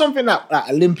something. You know, something like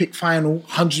Olympic final,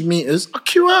 100 meters. I'll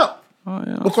queue up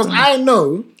because I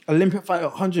know Olympic fight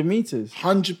 100 meters.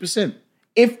 100%.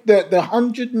 If the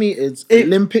 100 meters If-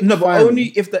 Olympic no, but final,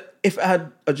 only if it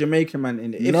had a Jamaican man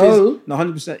in it. If No. it's-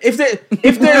 100%. If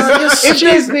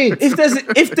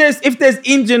there's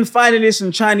Indian finalists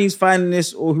and Chinese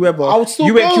finalists or whoever, I would still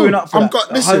you ain't go. queuing up for I'm that.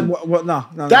 got- listen,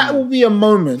 No. that will be a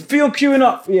moment. Feel queuing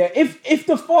up. Yeah. If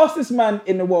the fastest man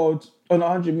in the world on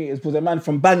 100 meters was a man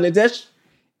from Bangladesh,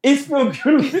 it's Phil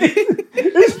queuing up.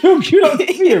 It's Phil queuing up to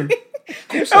see him.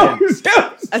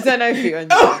 I don't know if you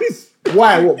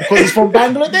Why? What? Because it's from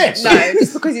Bangladesh? No,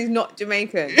 just because he's not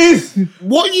Jamaican.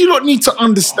 What you lot need to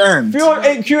understand. Phil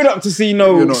ain't queued up to see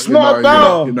no. You're not. It's not you're not,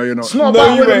 about. You're not. You're not. It's not No, about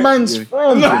you where the ain't. man's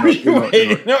from. No, bro. you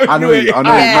ain't. No, I know you. I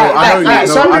know you. Yeah, I know you. like,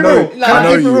 No, so I know. real. I Can know I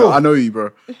keep it you. real? I know you, bro.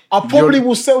 I probably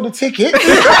will sell the ticket.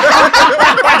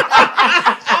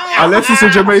 Unless it's a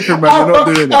Jamaican man, you're not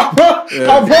doing it.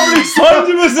 I'll probably sell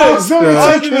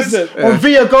 100%. 100% on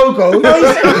Via GoGo.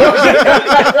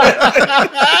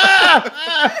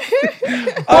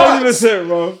 100%,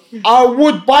 bro. I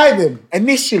would buy them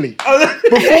initially before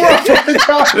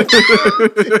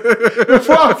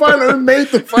I find out who made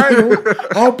the final.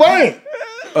 I'll buy it.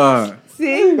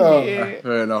 See? No. Yeah.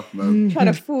 Fair enough, man. Trying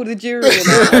to fool the jury. You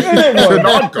know?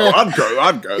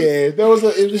 I'd go. Yeah, it was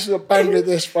a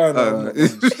Bangladesh final.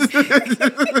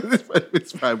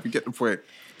 It's fine. We get the point.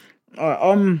 All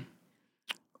right,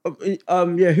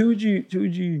 yeah. Who would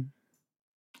you?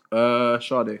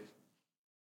 Sade.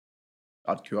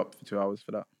 I'd queue up for 2 hours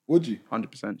for that. Would you?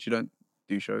 100%. She don't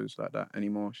do shows like that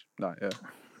anymore. Like, yeah.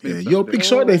 Yeah, you're a big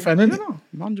Sade fan, isn't it? No,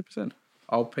 100%.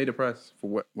 I'll pay the price for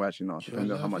what. Well, actually, not.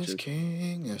 Depending on how much it is.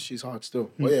 King. Yeah, she's hard still.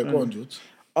 Well, yeah, go on, George.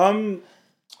 I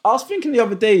was thinking the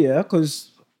other day, yeah, because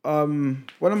one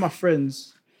of my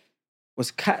friends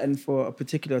was catting for a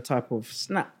particular type of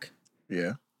snack,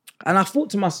 Yeah. and I thought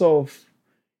to myself,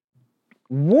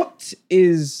 what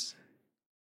is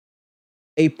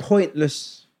a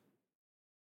pointless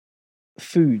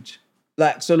food?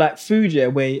 Like food, yeah,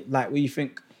 where you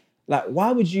think, like,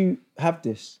 why would you have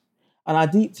this? And I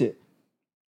deeped it.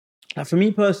 Like, for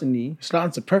me personally, It's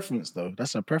down to preference, though.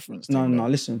 That's a preference. no, thing, no, though.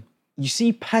 listen. You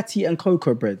see patty and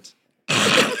cocoa bread.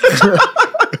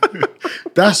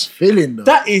 That's filling, though.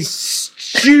 That is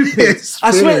stupid. It's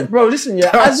I swear, filling. bro, listen,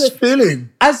 yeah. That's filling.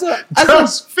 As a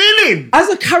filling. as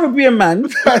a Caribbean man,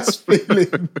 That's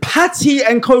filling. patty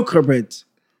and cocoa bread.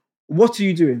 What are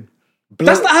you doing?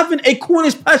 That's not having a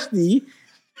Cornish pasty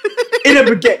in a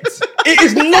baguette. It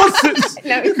is nonsense.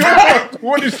 No, it's not.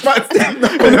 What is that?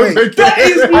 Wait. That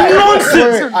is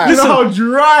nonsense. Wait, Listen, how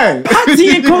dry. patty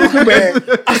and cocoa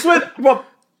bread. I swear, bro,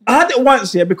 I had it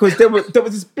once, yeah, because there was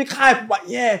this big hype about,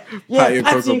 patty and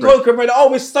and cocoa cocoa bread.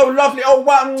 Oh, it's so lovely. Oh,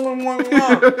 wow.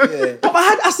 But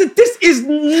I said, this is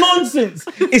nonsense.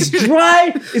 It's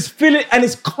dry, it's filling, and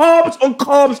it's carbs on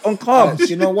carbs on carbs.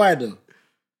 You know why, though?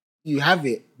 You have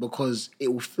it because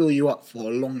it will fill you up for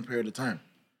a long period of time.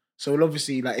 So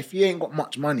obviously, like, if you ain't got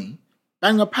much money,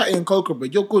 bang a patty and cocoa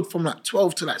bread, you're good from like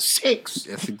 12 to like 6.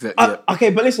 Yes, exactly. Okay,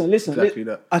 but listen. Exactly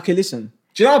that. Okay, listen.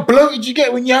 Do you know how bloated you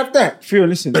get when you have that? Fion,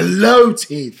 listen.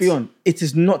 Bloated. Fion, it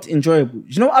is not enjoyable. Do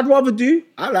you know what I'd rather do?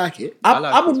 I like it.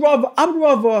 I would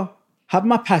rather have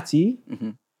my patty,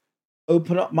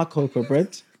 open up my cocoa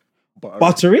bread,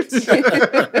 butter it,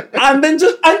 and then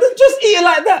just eat it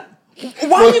like that.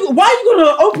 Why are you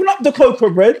gonna open up the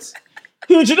cocoa bread?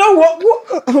 Do you know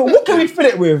what can we fill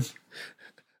it with?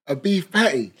 A beef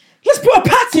patty. Let's put a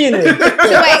patty in it. Wait,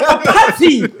 A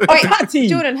patty. wait, Patty.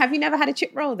 Jordan, have you never had a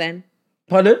chip roll then?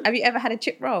 Pardon? Have you ever had a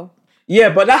chip roll? Yeah,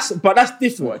 but that's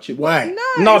different. Why?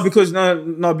 No. Because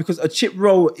a chip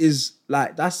roll is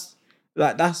that's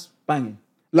banging.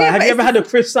 Like, Yeah, have but you ever it's had a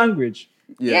crisp sandwich?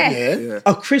 Yeah. Yeah.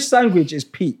 A crisp sandwich is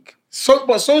peak.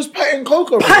 But so's patty and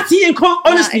cocoa bread. Patty and cocoa.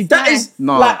 Honestly, it's that nice. is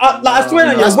No, I swear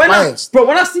on you, that's biased.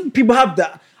 when I see people have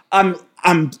that, I'm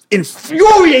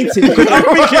infuriated because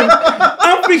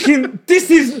I'm thinking this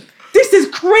is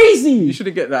crazy. You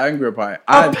shouldn't get that angry about it.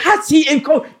 A patty and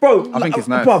cocoa, bro. I think it's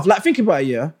nice. Bruv, like, think about it,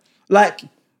 yeah. Like,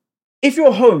 if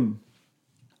you're home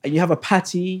and you have a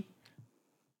patty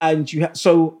and you have,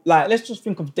 so like, let's just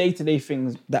think of day-to-day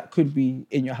things that could be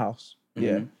in your house.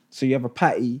 Yeah. So you have a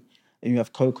patty and you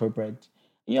have cocoa bread.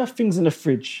 And you have things in the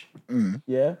fridge.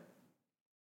 Yeah.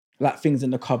 like things in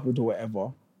the cupboard or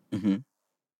whatever. Mm-hmm.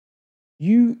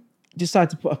 You decide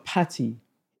to put a patty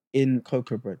in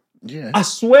cocoa bread. Yeah. I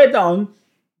swear down,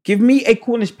 give me a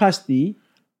Cornish pasty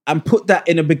and put that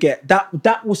in a baguette.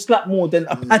 That will slap more than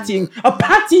a patty. I'm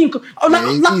he's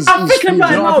thinking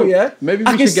about it now, yeah. Maybe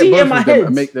I we can should see get it in both my of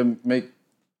them head. and make.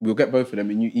 We'll get both of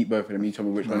them, and you eat both of them. You tell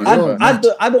me which one you I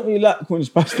prefer. don't really like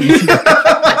Cornish pasty.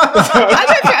 I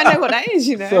don't think I know what that is,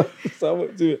 you know. so I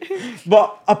won't do it.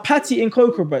 But a patty in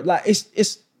cocoa bread, like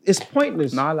it's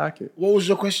pointless. No, I like it. What was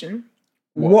your question?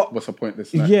 What's the point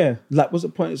of this? Yeah, like what's the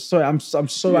point? Sorry, I'm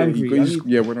so angry.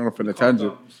 We're not off on a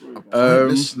tangent.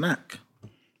 Pointless snack.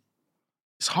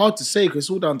 It's hard to say because it's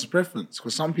all down to preference.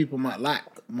 Because some people might like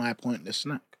my pointless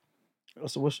snack.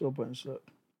 So what's your point?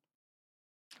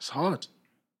 It's hard.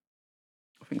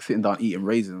 I think sitting down eating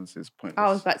raisins is pointless. I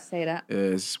was about to say that. Yeah,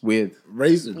 it's weird.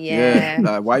 Raisin. Yeah.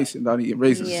 Like, why are you sitting down eating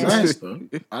raisins? Yeah. Nice though.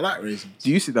 I like raisins. Do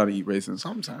you sit down and eat raisins?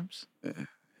 Sometimes. Yeah,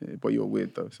 but you're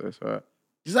weird though, so it's alright.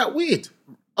 Is that weird?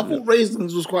 I thought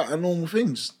raisins was quite a normal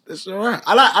thing. It's alright.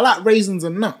 I like raisins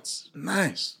and nuts.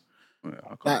 Nice. Yeah, I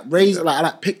can't Like do raisin, that. like I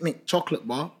like picnic chocolate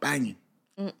bar, banging.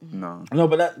 No. No,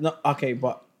 but okay.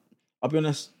 But I'll be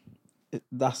honest,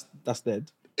 that's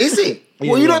dead. Is it?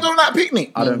 Yeah, Well, you yeah. don't like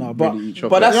picnic. I don't No, really but- eat but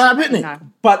chocolate. that's- You like picnic? No.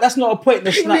 But that's not a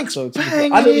pointless snack. Picnic's So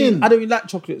banging. I don't really like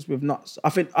chocolates with nuts. I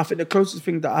think the closest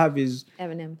thing that I have is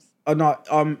M&M's.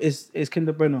 is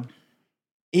Kinder Bueno.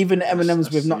 Even the M&Ms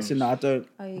with that's nuts in there, I don't.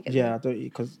 Oh, you get Yeah, I don't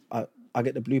eat because I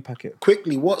get the blue packet.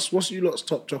 Quickly, what's you lot's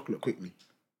top chocolate? Quickly.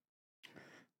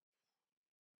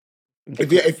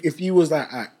 If you was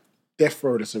like at death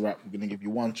row, that's a wrap. We're gonna give you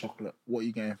one chocolate. What are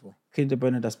you going for? Kinder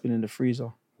Bueno that's been in the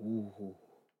freezer. Ooh.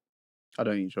 I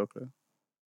don't eat chocolate.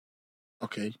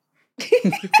 Okay.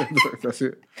 That's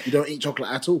it. You don't eat chocolate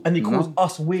at all. And he calls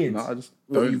us weird. No, I just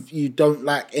Well, don't. you don't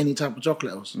like any type of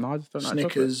chocolate else. No, I just don't like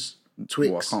Snickers, chocolate.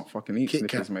 Twix. Well, I can't fucking eat Kit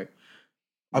Snickers, Kat. mate.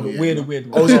 I've got yeah. weird.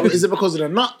 Oh, is it because of the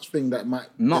nuts thing that might?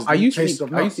 No, is I the used to taste eat,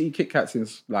 of I used nuts? to eat Kit Kat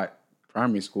since like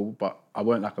primary school, but I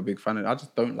weren't like a big fan of it. I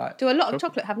just don't like. Do a lot of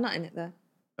chocolate have nut in it though?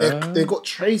 They got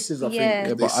traces, I think. Yeah. Yeah,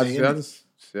 they but say, I innit?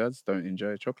 just don't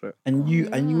enjoy chocolate. And you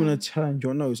want to turn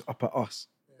your nose up at us.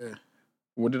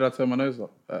 What did I turn my nose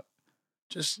up at?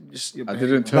 Just your I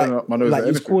behavior. didn't turn up my nose Like at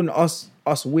he's anything. calling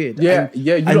us weird. Yeah,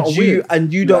 you and lot are weird.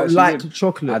 And you You're don't actually like weird.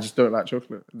 chocolate. I just don't like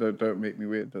chocolate. Don't make me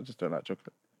weird. I just don't like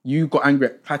chocolate. You got angry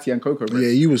at patty and cocoa bread. Yeah,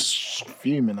 you was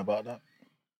fuming about that.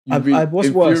 You've been what's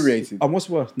worse? infuriated. What's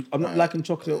worse? I'm not liking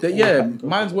chocolate. Yeah,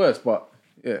 mine's worse, but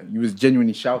yeah, you was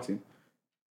genuinely shouting.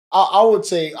 I would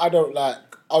say I don't like.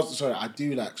 I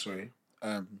do like.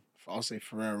 I'll say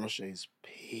Ferrero Rocher is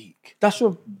peak. That's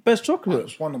your best chocolate.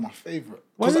 It's one of my favorite.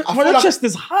 Why I your feel like, chest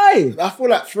is high? I feel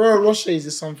like Ferrero Rochers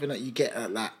is something that you get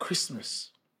at like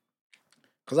Christmas.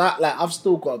 Because I've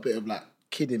still got a bit of like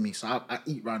kid in me, so I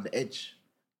eat round the edge,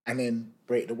 and then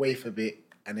break the wafer bit,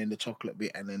 and then the chocolate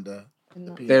bit, and then the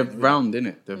peanut They're in the middle. round,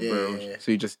 innit? They're Yeah, Ferrero yeah.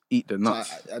 So you just eat the So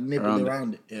nuts. I nibble around it.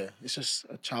 around it. Yeah, it's just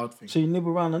a child thing. So you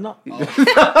nibble around the nut.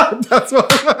 That's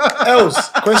what. Else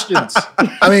questions?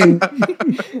 I mean,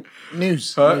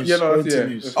 news. Huh? news. You know, Go into yeah.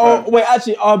 news. Oh wait,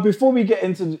 actually, before we get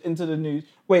into the news,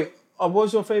 wait, what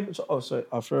was your favorite? Sorry,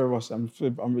 Ferrero Rocher. I'm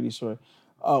really sorry.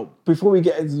 Before we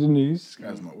get into the news, This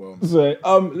guy's not well. sorry.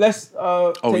 Let's take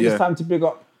yeah. this time to big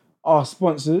up our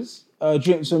sponsors.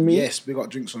 Drinks on Me. Yes, we got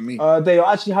drinks on me. They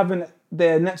are actually having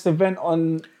their next event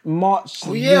on March.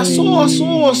 Oh yeah, I saw.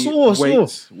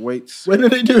 Wait. When are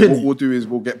they doing What it? we'll do is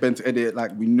we'll get Ben to edit it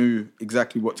like we knew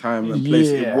exactly what time and place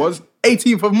Yeah. it was.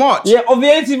 18th of March. Yeah, on the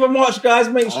 18th of March, guys.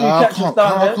 Make sure you I catch us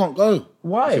down I there. can't go. It's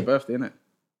Why? your birthday, innit?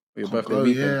 Or your birthday Go,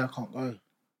 weekend. yeah, I can't go.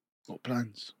 Got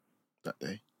plans that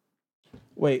day.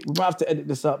 Wait, we might have to edit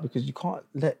this up because you can't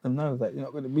let them know that you're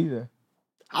not going to be there.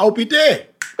 I'll be there.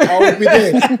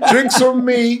 Drinks on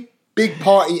me. Big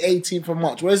party, 18th of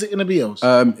March. Where's it going to be, else?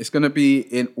 It's gonna be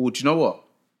in. Oh, do you know what?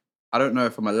 I don't know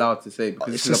if I'm allowed to say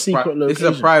because It's this a is secret this is a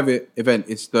location. private event.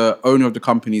 It's the owner of the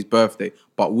company's birthday,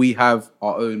 but we have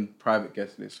our own private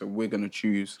guest list, so we're gonna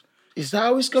choose Is that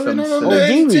how it's going some on select- the Oh,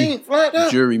 do we? 18th? Like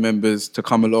that? jury members to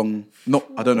come along. Not,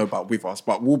 I don't know about with us,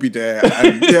 but we'll be there.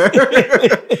 And, yeah,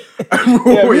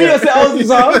 Yeah, we at Ozzy's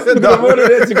house. We're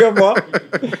there together.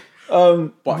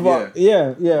 But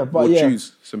yeah, but we'll yeah.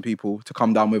 choose some people to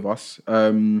come down with us.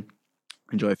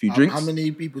 Enjoy a few drinks. How many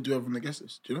people do you have on the guest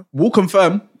list? Do you know? We'll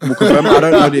confirm. I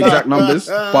don't know the exact numbers,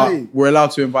 but we're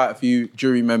allowed to invite a few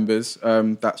jury members.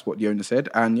 That's what the owner said.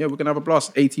 And yeah, we're going to have a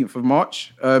blast. 18th of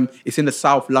March. It's in the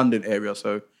South London area,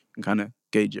 so you can kind of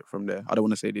gauge it from there. I don't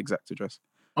want to say the exact address.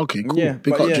 Okay, cool. Yeah,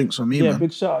 Big but up yeah, drinks on me, yeah, man.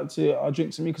 big shout out to our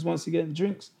Drinks on Me because once again,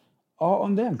 drinks are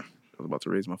on them. I was about to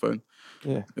raise my phone.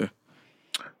 Yeah.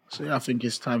 So yeah, I think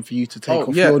it's time for you to take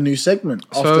off yeah. your new segment.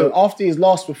 So- After his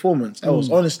last performance,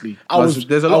 honestly, I was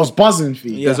There's a lot of- buzzing for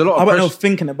you. There's a lot I of went pressure.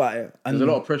 thinking about it. And There's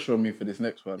a lot of pressure on me for this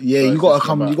next one. Yeah, So you it's gotta just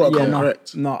come. about- You gotta come no,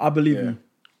 correct. no, I believe Yeah. you.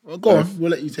 Well, go on.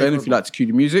 We'll let you take Ben, over. if you like to cue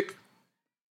the music.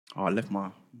 Oh, I left my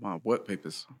work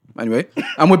papers. Anyway,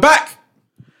 and we're back.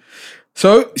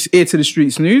 So it's Ear to the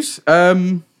Streets news.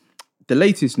 The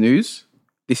latest news.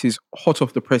 This is hot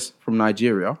off the press from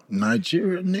Nigeria.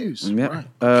 Nigerian news. Yeah.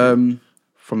 Right.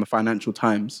 From the Financial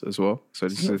Times as well. So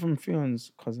this It's is not from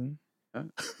Fion's cousin.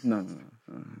 no,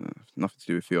 nothing to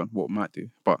do with Fionn. What it might do,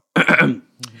 but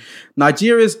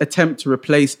Nigeria's attempt to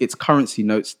replace its currency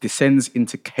notes descends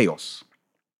into chaos.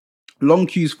 Long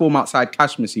queues form outside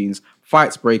cash machines.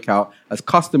 Fights break out as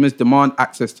customers demand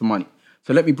access to money.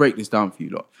 So let me break this down for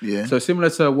you lot. Yeah. So similar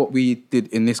to what we did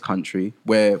in this country,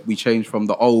 where we changed from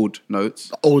the old notes.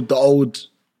 The old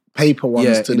paper ones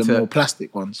Yeah, to the into- more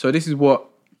plastic ones. So this is what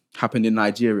happened in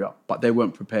Nigeria, but they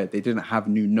weren't prepared. They didn't have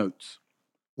new notes.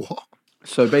 What?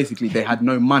 So basically, they had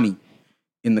no money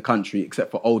in the country except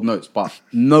for old notes, but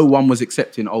no one was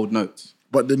accepting old notes.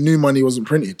 But the new money wasn't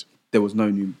printed. There was no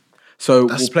new. So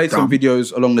That's we'll play some dumb.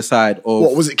 videos along the side of.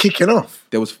 What was it kicking off?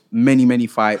 There was many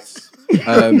fights in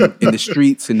the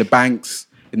streets, in the banks,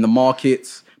 in the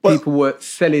markets. People were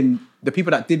selling. The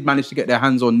people that did manage to get their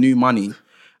hands on new money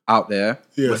out there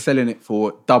Yeah. were selling it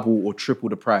for double or triple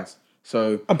the price.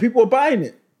 So And people were buying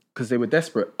it. because they were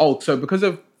desperate. Oh, so because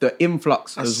of the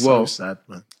influx That's as well. so sad,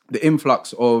 man. The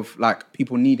influx of like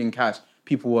people needing cash,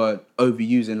 people were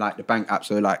overusing like the bank app.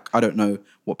 So like, I don't know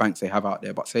what banks they have out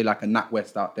there, but say like a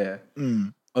NatWest out there,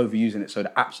 overusing it. So the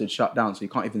apps had shut down. So you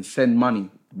can't even send money.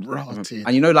 Rotted.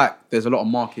 And you know, like there's a lot of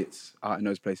markets out in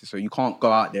those places. So you can't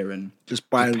go out there and Just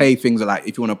buy. pay things like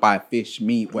if you want to buy fish,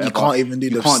 meat, whatever. You can't even do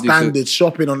the can't standard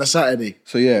shopping on a Saturday.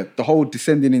 So yeah, the whole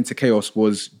descending into chaos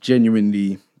was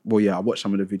genuinely, well, yeah, I watched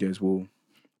some of the videos. We'll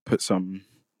put some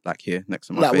like here next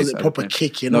to my Like, face. was it proper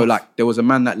kicking No, off? like there was a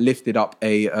man that lifted up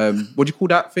a what do you call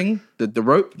that thing? The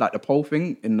rope, like the pole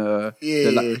thing in the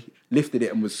Yeah. lifted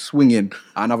it and was swinging.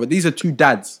 And these are two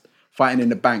dads fighting in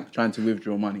the bank trying to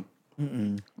withdraw money.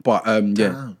 But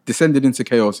yeah, descended into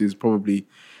chaos is probably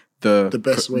the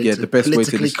best way yeah, to- the best way to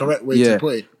politically correct way to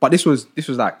put it. But this was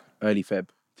like early Feb,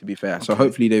 to be fair. So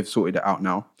hopefully they've sorted it out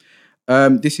now.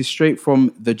 This is straight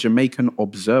from the Jamaican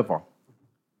Observer.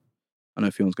 I know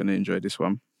Fion's going to enjoy this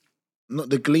one. Not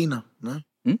the Gleaner, no?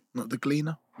 Not the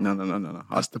Gleaner. No.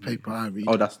 That's the paper I read.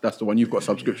 Oh, that's the one you've got a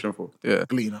subscription for. Yeah.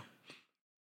 Gleaner.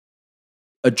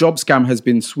 A job scam has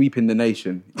been sweeping the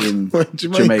nation in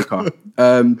Jamaica.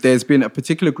 Jamaica. There's been a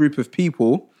particular group of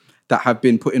people that have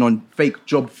been putting on fake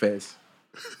job fairs.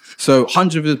 So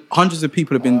hundreds of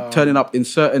people have been turning up in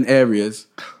certain areas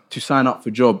to sign up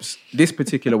for jobs. This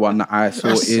particular one that I saw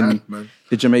That's in sad, man.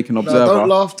 the Jamaican No, Observer. don't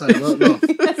laugh, Ty. Don't laugh.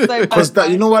 So Because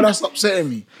bad, you know why that's upsetting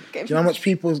me? Do you know how much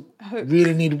people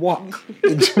really need work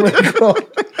in Jamaica?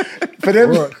 For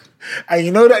them, and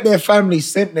you know that their family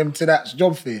sent them to that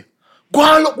job fair. Go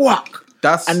and look work.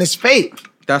 And it's fake.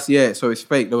 So it's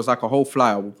fake. There was like a whole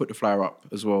flyer. We'll put the flyer up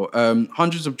as well.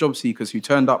 Hundreds of job seekers who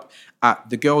turned up at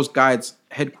the Girls Guides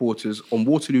headquarters on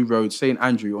Waterloo Road, St.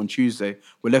 Andrew, on Tuesday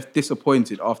were left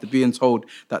disappointed after being told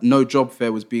that no job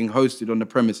fair was being hosted on the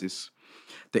premises.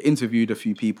 They interviewed a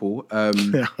few people.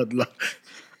 Yeah, I'd love.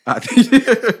 they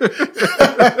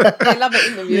love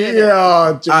an interview. innit?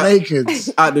 Yeah, Jamaicans.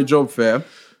 At the job fair,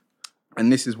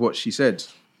 and this is what she said.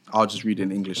 I'll just read it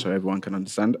in English so everyone can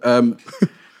understand.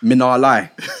 Me nah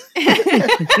lie.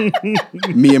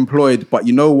 Me employed, but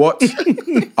you know what?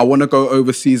 I want to go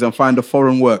overseas and find a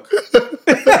foreign work.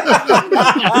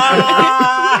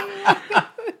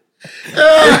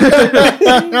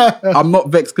 I'm not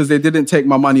vexed because they didn't take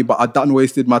my money, but I done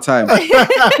wasted my time.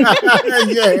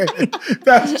 Yeah,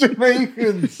 that's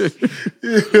Jamaicans.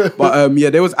 But yeah,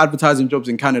 there was advertising jobs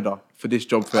in Canada for this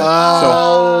job fair.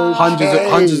 So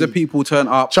hundreds of people turn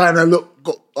up. Trying to look,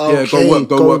 go Go work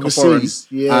foreign. overseas.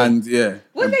 Yeah. And yeah.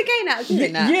 What did they gain out of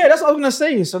doing that? Yeah, that's what I was gonna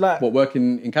say. So like, What,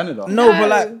 working in Canada? no,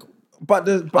 No. but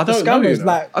the I don't know, scammers, you know.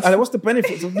 like, I- what's the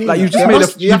benefits of doing Like, you that? just They made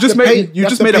must- a, you just made, you have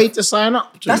just to made pay a. to sign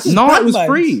up. That's Just- just No, bad, it was man.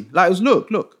 free. Like, it was, look.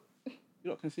 You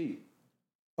lot can see.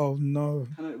 Oh no,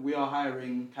 We are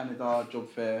hiring Canada job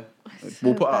fair.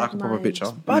 We'll put out like a proper mind.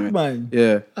 picture. bad Anyway. man.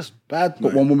 Yeah. That's bad, Got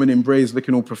man. one woman in braids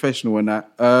looking all professional and that.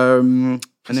 And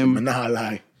then Nah,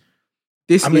 lie.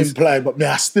 this I'm is, employed, but me,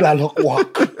 I still a look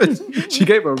work. she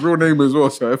gave her a real name as well.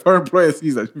 So if her employer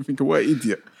sees that, she'll think, what an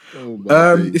idiot.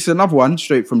 Oh, This is another one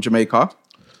straight from Jamaica.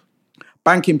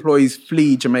 Bank employees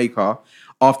flee Jamaica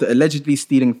after allegedly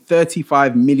stealing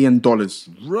 $35 million.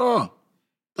 Raw.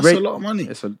 That's a lot of money.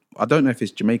 I don't know if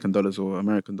it's Jamaican dollars or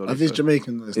American dollars. If it's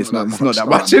Jamaican, It's not that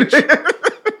much.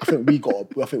 I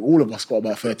think all of us got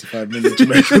about 35 million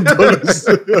Jamaican dollars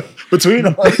between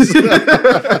us.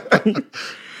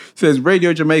 Says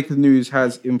Radio Jamaica News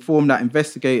has informed that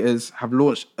investigators have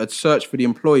launched a search for the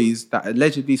employees that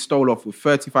allegedly stole off with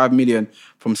 35 million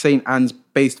from St.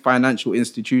 Anne's-based financial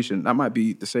institution. That might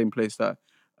be the same place that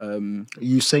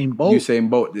Usain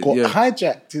Bolt got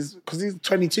hijacked because he's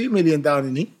 22 million down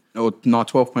in he. Or no,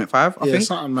 12.5, I think.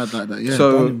 Something mad like that. Yeah.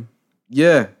 So,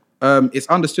 it's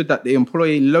understood that the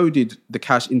employee loaded the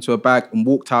cash into a bag and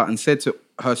walked out and said to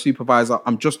her supervisor,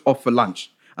 "I'm just off for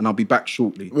lunch and I'll be back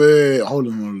shortly." Wait, hold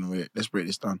on. Let's break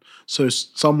this down. So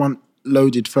someone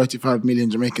loaded 35 million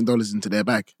Jamaican dollars into their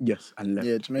bag. Yes, and left.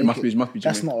 Yeah, It must be Jamaican.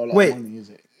 That's not a lot of money, is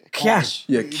it? Cash.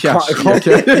 Yeah, cash.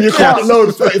 You can't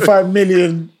load 35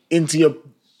 million into your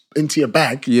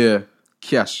bag. Yeah,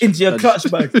 cash. Into your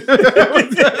clutch bag.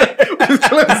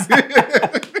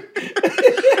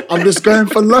 I'm just going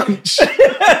for lunch.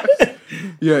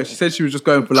 Yeah, she said she was just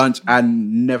going for lunch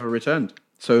and never returned.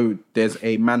 So there's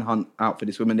a manhunt out for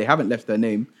this woman. They haven't left her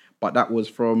name, but that was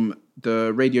from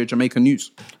the Radio Jamaica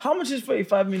News. How much is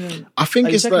 35 million? I think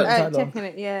it's that. Checking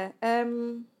it, yeah.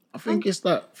 I think it's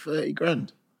that 30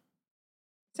 grand.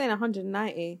 Saying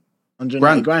 190.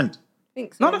 190 grand. I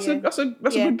think so. No, that's a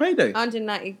good payday.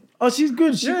 190. Oh, she's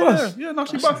good. She was. Yeah, no,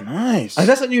 she was. Nice. And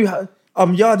that's a new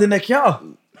yard in the car.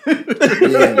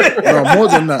 Yeah, more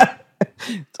than that.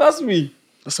 Trust me.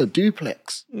 That's a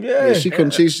duplex. Yeah.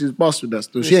 She's boss with that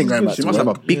still. She ain't going back She to must work.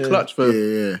 have a big clutch for.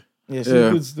 Yeah. Yeah, she's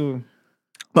good still.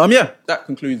 But that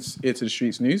concludes Ear to the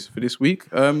Streets news for this week.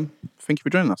 Thank you for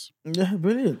joining us. Yeah,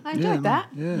 brilliant. I enjoyed that.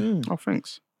 Yeah. Oh,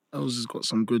 thanks. Els has got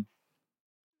some good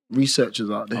researchers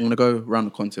out there. I'm gonna go around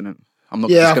the continent. I'm not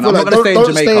Yeah, gonna stay in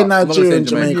Jamaica. Stay in Nigeria and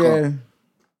Jamaica.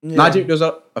 Yeah. Nigeria, there's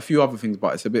a few other things,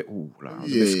 but it's a bit. I'm a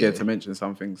bit scared to mention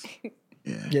some things.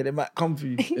 Yeah, they might come for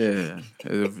you. Yeah,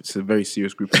 it's a very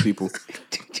serious group of people.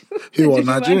 Who are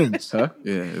Nigerians? Huh?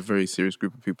 Yeah, a very serious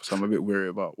group of people. So I'm a bit wary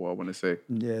about what I want to say.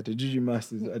 Yeah, the Juju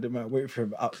Masters, they might wait for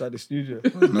him outside the studio.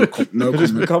 No They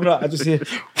just comment. come out, I just hear,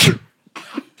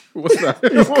 What's that?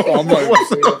 I'm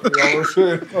not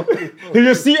saying that.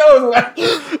 you see, I was like,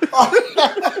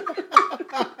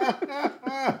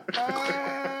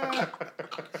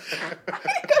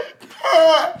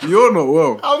 You're not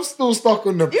well. I'm still stuck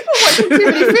on the. You've been watching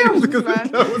too many films, man.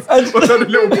 What's that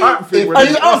little pipe thing? and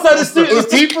he's outside the studio. There's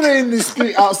people in the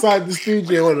street outside the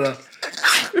studio.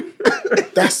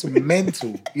 That's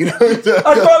mental. You know. I can't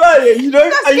lie, you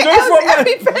know, and you know from man,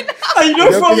 and you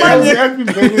know from man,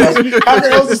 How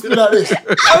can else just be like this?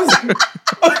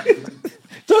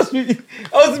 trust me,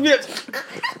 I was a bit.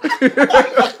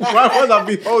 Why would I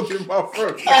be holding my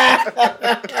throat?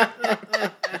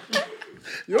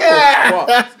 Yo,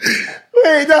 what?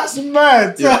 Wait, that's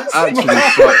mad. That's Actually, what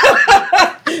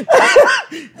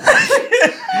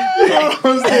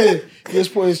I'm saying. He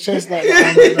just put his chest like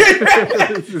that.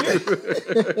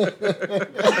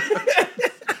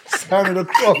 Sounded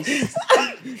across.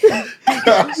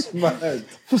 That's mad.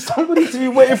 For somebody to be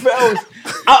waiting for Els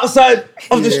outside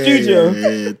of the studio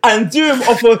and do him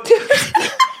off a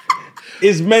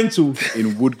is mental.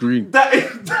 in Wood Green. That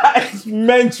is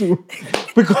mental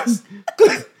because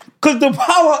the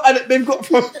power that they've got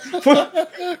from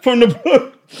the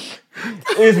book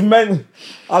is mental.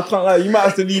 I can't lie. You might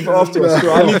have to leave afterwards.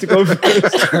 So I need to go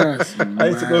first. I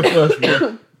need to go first.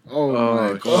 Bro.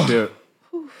 Oh my god. Shit.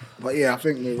 But yeah, I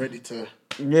think we're ready to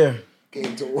Yeah, get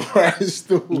into all right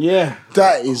still. yeah.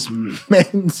 That is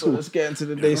mental. Let's get into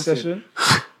the day session.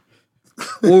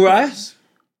 All right.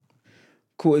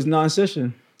 Quarters 9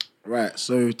 session. Right,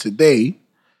 so today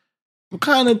we're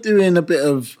kind of doing a bit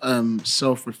of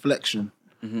self-reflection.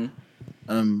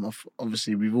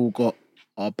 Obviously, we've all got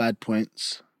our bad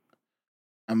points,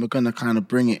 and we're gonna kind of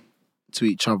bring it to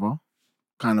each other,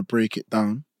 kind of break it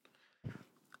down.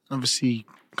 Obviously,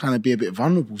 kind of be a bit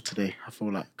vulnerable today. I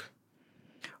feel like.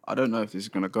 I don't know if this is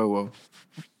gonna go well.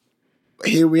 But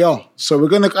here we are. So we're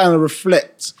gonna kind of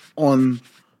reflect on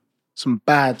some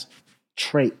bad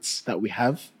traits that we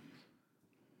have,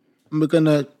 and we're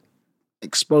gonna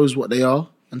expose what they are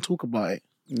and talk about it.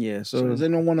 Yeah. So does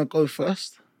anyone want to go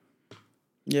first?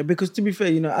 Yeah, because to be fair,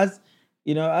 as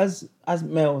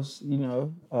males, I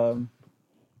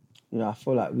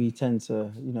feel like we tend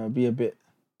to, be a bit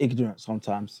ignorant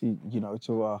sometimes, to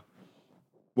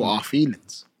What are our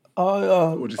feelings?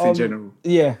 Or just in general.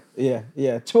 Yeah,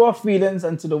 to our feelings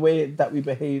and to the way that we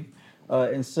behave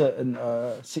in certain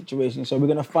situations. So we're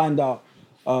gonna find out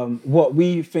what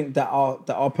we think that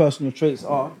our personal traits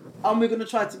are, and we're gonna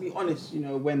try to be honest.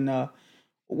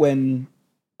 When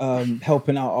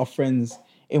helping out our friends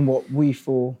in what we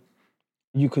feel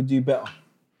you could do better.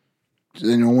 Does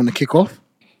anyone want to kick off?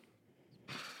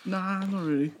 Nah, not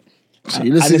really. See,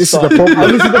 listen, and this is it's the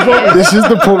problem. This is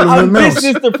the problem with Mills. This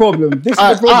is the problem. This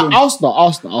is the problem. I'll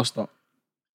start.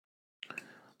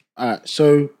 All right,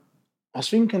 so I was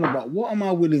thinking about what am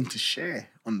I willing to share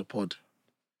on the pod?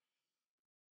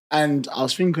 And I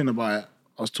was thinking about it.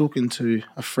 I was talking to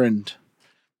a friend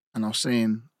and I was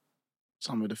saying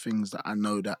some of the things that I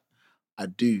know that I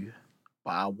do,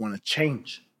 but I want to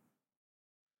change.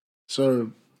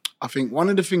 So I think one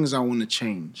of the things I want to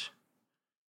change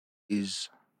is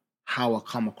how I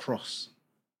come across.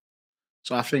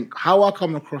 So I think how I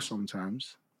come across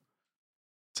sometimes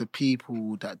to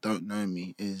people that don't know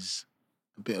me is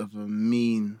a bit of a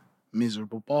mean,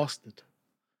 miserable bastard.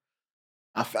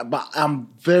 But I'm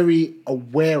very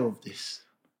aware of this.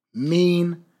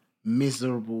 Mean,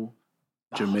 miserable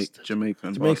bastard.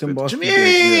 Jamaican bastard.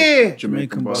 Yeah.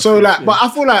 Jamaican bastard. So like, but I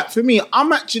feel like for me,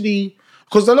 I'm actually,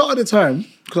 because a lot of the time,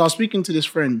 because I was speaking to this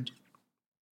friend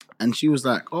and she was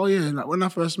like, oh yeah, like when I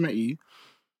first met you,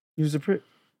 You was a prick.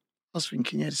 I was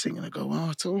thinking, yeah, this ain't gonna go well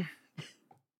at all.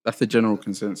 That's the general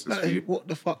consensus for you. Like, what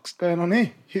the fuck's going on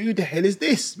here? Who the hell is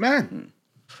this, man?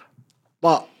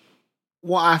 But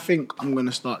what I think I'm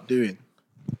gonna start doing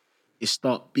is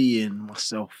start being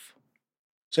myself.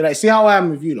 So like, see how I am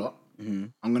with you lot?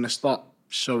 I'm gonna start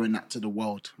showing that to the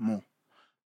world more.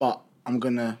 But I'm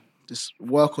gonna just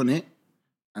work on it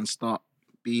and start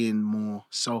being more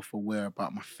self-aware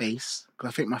about my face. Because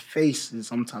I think my face is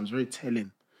sometimes very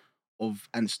telling of,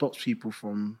 and stops people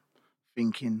from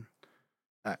thinking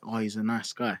like, oh, he's a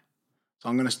nice guy. So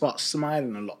I'm going to start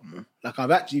smiling a lot more. Like, I've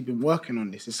actually been working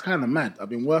on this. It's kind of mad. I've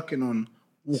been working on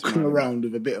walking around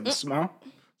with a bit of a smile.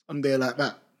 I'm there like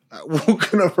that. Like,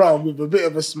 walking around with a bit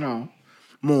of a smile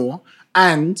more.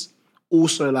 And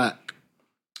also, like,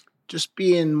 just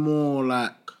being more,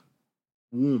 like,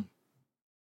 warm.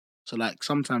 So, like,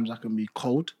 sometimes I can be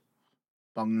cold,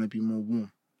 but I'm going to be more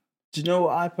warm. Do you know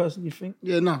what I personally think?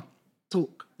 Yeah, no.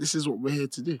 Talk. This is what we're here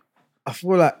to do. I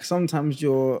feel like sometimes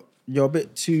you're a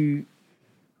bit too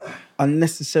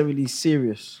unnecessarily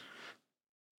serious.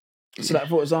 So, like,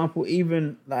 for example,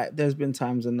 even like there's been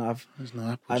times and There's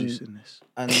no apple juice in this.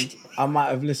 and I might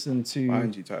have listened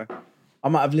Behind to you, Ty.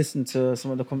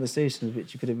 some of the conversations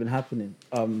which you could have been having,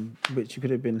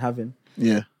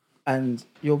 Yeah. and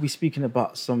you'll be speaking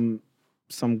about some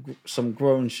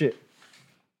grown shit.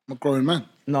 I'm a grown man.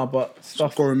 No, but That's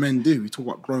stuff. what grown men do. We talk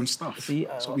about grown stuff. See,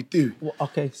 That's what we do. Well,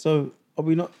 okay, so are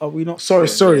we not? Sorry.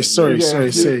 Yeah.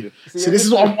 See, this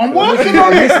is what I'm working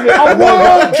on it. I'm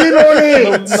working on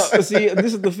it. No, see,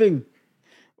 this is the thing.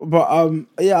 But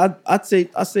yeah, I'd say,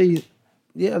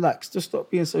 yeah, like just stop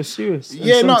being so serious. And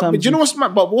Yeah, no, sometimes but you know what's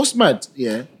mad? But what's mad?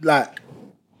 Yeah, like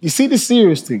you see the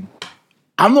serious thing.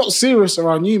 I'm not serious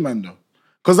around you, man, though,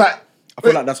 because like I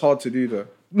feel like that's hard to do, though.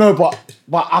 no, but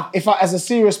if I as a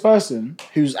serious person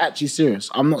who's actually serious,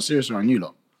 I'm not serious around you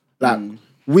lot. Like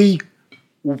we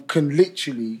can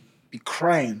literally be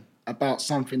crying about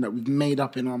something that we've made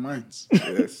up in our minds.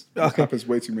 Yes. It happens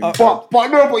way too many times.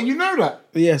 But you know that.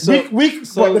 Yeah, so-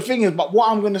 But the thing is, but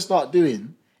what I'm gonna start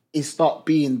doing is start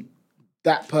being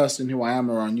that person who I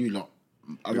am around you lot,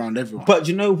 around everyone. But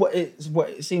do you know what it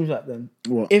seems like then?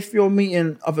 What? If you're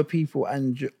meeting other people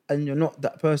and you're not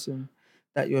that person,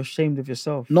 that you're ashamed of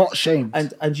yourself. Not ashamed.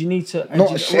 And you need to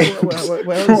Not ashamed.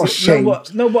 Not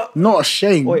ashamed. No, but Not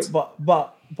ashamed. wait, but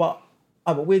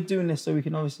we're doing this so we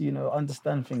can obviously,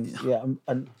 understand things. Yeah,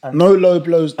 and No low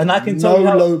blows. and I can tell you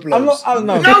how, low blows. I'm not. Oh,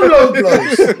 no. No low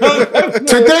blows.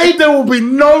 Today there will be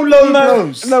no low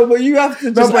blows. No, but you have to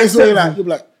No, just but it's really accept like you'll be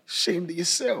like ashamed of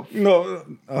yourself. No.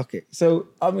 Okay. So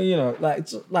I mean,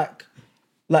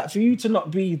 like for you to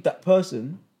not be that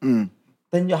person,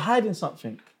 then you're hiding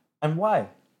something. And why?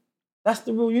 That's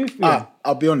the real you feeling.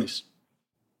 I'll be honest.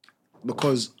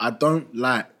 Because I don't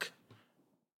like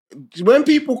when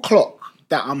people clock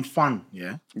that I'm fun,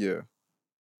 yeah? Yeah.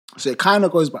 So it kind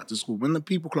of goes back to school. When the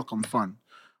people clock I'm fun,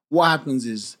 what happens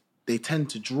is they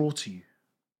tend to draw to you.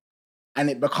 And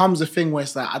it becomes a thing where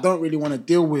it's like, I don't really want to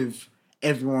deal with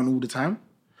everyone all the time.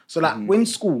 So like when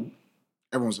school,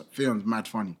 everyone's like, Fion's mad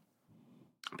funny.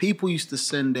 People used to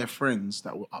send their friends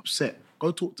that were upset,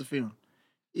 go talk to Fion.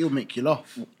 He'll make you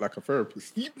laugh. Like a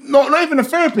therapist. Not even a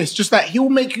therapist, just that he'll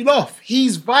make you laugh.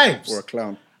 He's vibes. Or a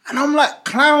clown. And I'm like,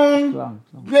 clown. Clown.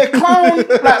 Yeah, clown.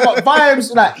 But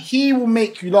vibes, like, he will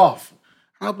make you laugh.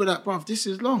 And I'll be like, bruv, this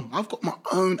is long. I've got my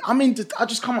own. I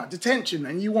just come out of detention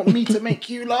and you want me to make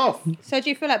you laugh. So do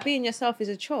you feel like being yourself is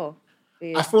a chore for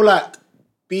you? I feel like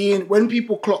when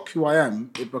people clock who I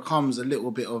am, it becomes a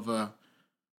little bit of a,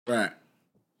 right,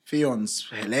 Theon's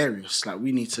hilarious. Like,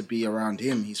 we need to be around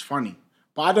him. He's funny.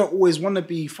 But I don't always want to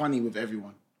be funny with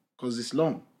everyone because it's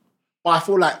long. But I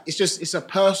feel like it's a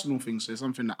personal thing. So it's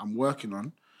something that I'm working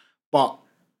on. But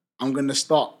I'm going to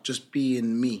start just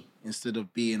being me instead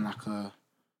of being like a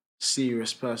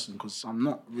serious person because I'm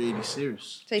not really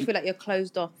serious. So you feel like you're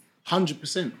closed off?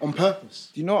 100% on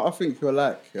purpose. Do you know what I think you're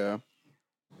like? Yeah.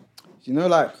 Do you know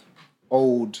like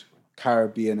old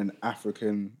Caribbean and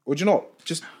African, or do you know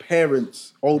just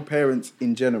parents, old parents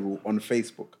in general on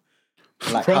Facebook,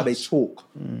 like how they talk.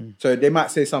 So they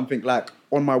might say something like,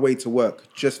 "On my way to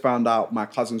work, just found out my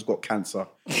cousin's got cancer."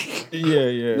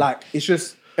 Yeah. Like it's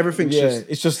just everything's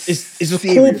it's just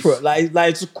serious. corporate. Like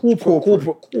it's a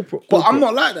corporate. But I'm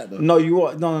not like that though. No, you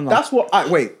are. No. That's what.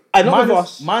 Wait. I know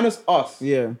minus us.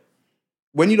 Yeah.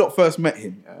 When you lot first met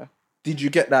him, did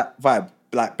you get that vibe?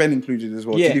 Like Ben included as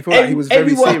well. Yeah. Did you feel like he was very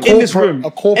everyone serious? in this room,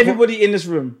 A corporate- everybody in this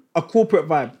room, a corporate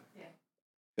vibe.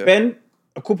 Yeah. Ben,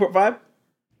 a corporate vibe.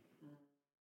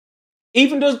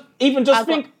 Even just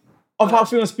think of how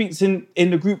Fiona speaks in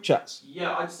the group chats.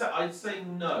 Yeah, I'd say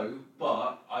no,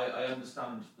 but I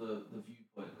understand the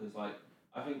viewpoint because like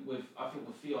I think with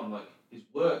Theon, like his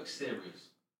work's serious.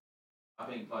 I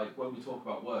think like when we talk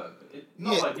about work,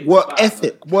 like it's work bad,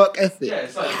 ethic. Like, Work ethic. yeah,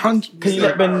 it's like Can you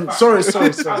let Ben- Sorry.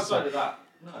 Outside of that,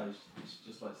 no, it's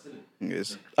just like silly.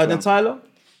 Yes. And then Tyler.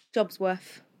 Job's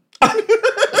worth. That's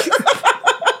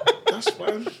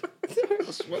fine.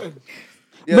 That's fine.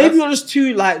 Yeah, Maybe you're just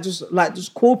too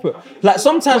just corporate. Like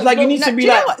sometimes like you need to be do you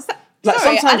know like. what? Like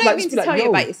Sorry, sometimes, I don't like, mean just to be like, tell you yo.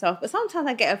 about yourself, but sometimes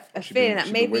I get a feeling that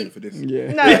She's been maybe waiting for this.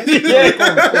 Yeah. no,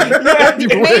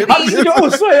 Oh,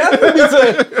 sorry. I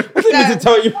didn't mean to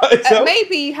tell you about yourself.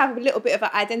 maybe you have a little bit of an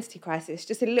identity crisis,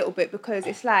 just a little bit, because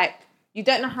it's like you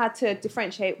don't know how to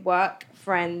differentiate work,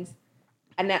 friends,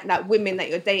 and that women that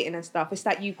you're dating and stuff. It's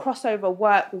like you cross over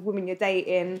work with women you're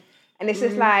dating, and it's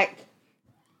just like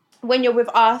when you're with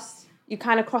us, you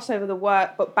kind of cross over the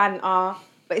work, but banter.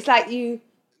 But it's like you.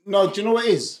 No, do you know what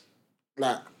it is?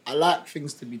 Like, I like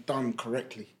things to be done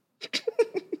correctly.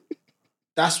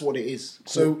 That's what it is.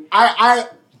 So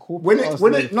when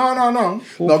it no. No,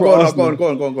 go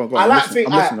on. I like things.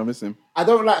 I'm listening. I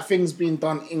don't like things being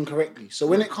done incorrectly. So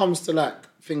when it comes to like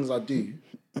things I do,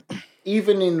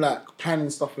 even in like planning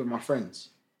stuff with my friends,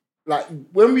 like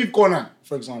when we've gone out,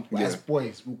 for example, as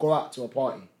boys, we'll go out to a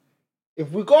party.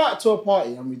 If we go out to a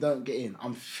party and we don't get in,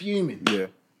 I'm fuming. Yeah.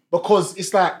 Because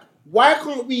it's like, why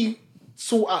can't we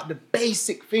sort out the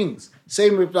basic things?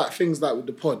 Same with like things like with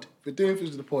the pod. If we're doing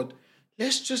things with the pod,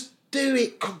 let's just do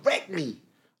it correctly.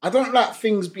 I don't like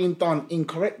things being done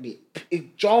incorrectly.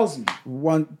 It jars me.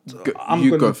 I'm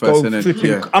you gonna go first, innit? flipping.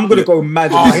 Yeah. I'm gonna go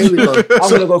mad. Oh, here we go. I'm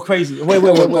gonna go crazy. Wait.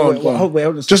 Hold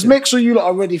on. Just make sure you lot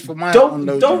are ready for my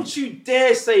Don't you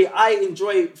dare say I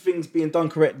enjoy things being done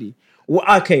correctly. Well,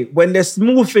 okay, when there's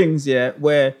small things,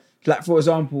 where like for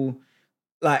example,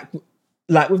 like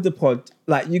with the pod,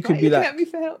 like you could be Looking like, at me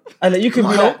for help. and like you could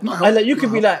Not be help, like, not help, and like you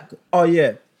could not be like,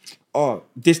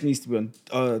 this needs to be done,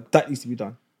 that needs to be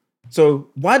done. So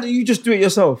why don't you just do it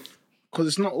yourself? Because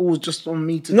it's not always just on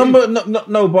me to do.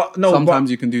 But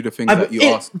Sometimes you can do the things that you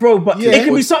ask. bro. But it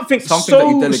can be something that so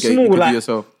you delegate. small, You could like do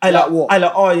yourself. Like what?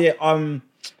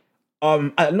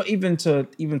 Not even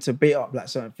to bait up like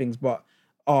certain things, but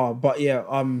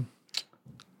You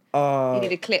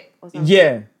need a clip or something.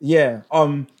 yeah.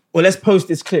 Well, let's post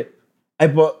this clip.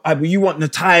 But you want the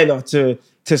Tyler to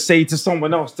say to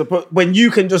someone else to put when you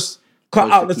can just cut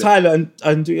Post out the the clip. Tyler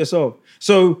and do it yourself.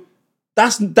 So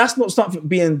that's not something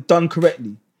being done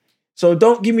correctly. So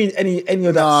don't give me any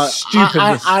of that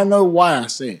stupidness. I know why I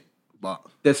say it, but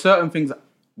There's certain things,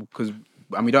 because,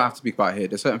 and we don't have to speak about it here,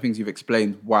 there's certain things you've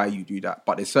explained why you do that,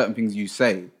 but there's certain things you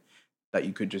say that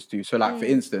you could just do. So like, for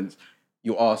instance,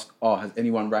 you ask, has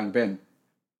anyone rang Ben?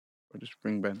 Or just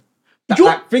ring Ben.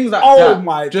 Things like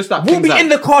that. Just that. We'll be in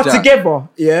the car together.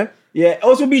 Yeah.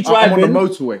 Also be driving. I'm on the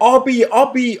motorway.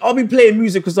 I'll be playing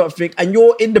music or something, and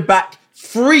you're in the back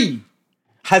free.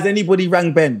 Has anybody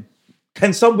rang Ben?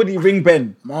 Can somebody ring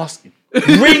Ben? I'm asking.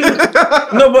 Ring.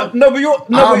 But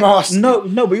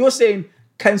you're saying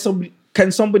can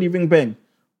somebody ring Ben?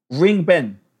 Ring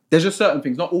Ben. There's just certain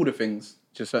things, not all the things,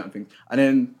 just certain things. And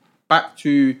then back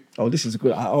to Oh, this is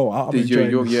good. I'm enjoying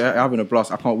you're this. having a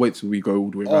blast. I can't wait till we go all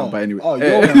the way around. But anyway,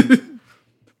 you're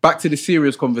back to the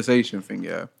serious conversation thing,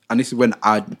 And this is when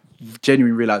I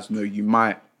genuinely realized, no, you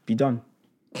might Be done.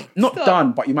 not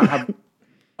done, but you might have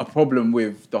a problem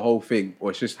with the whole thing, or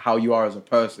it's just how you are as a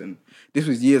person. This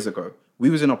was years ago. We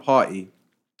was in a party,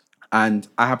 and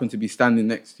I happened to be standing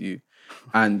next to you,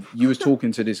 and you was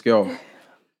talking to this girl,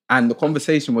 and the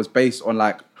conversation was based on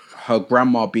like her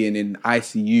grandma being in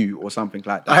ICU or something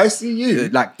like that. I see you.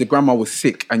 Like the grandma was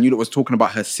sick, and you lot was talking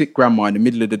about her sick grandma in the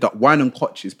middle of the dark. Wine and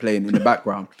Koch is playing in the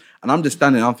background, and I'm just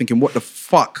standing there, I'm thinking, what the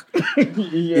fuck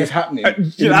is happening in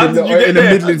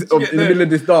the middle of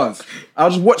this dance? I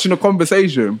was just watching a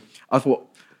conversation. I thought,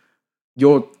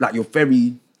 you're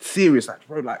very serious, like,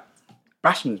 bro, like,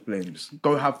 Bashman's playing, just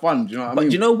go have fun. Do you know what I mean? But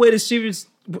do you know where the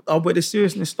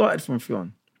seriousness started from,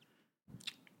 Fionn?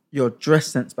 Your dress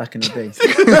sense back in the day.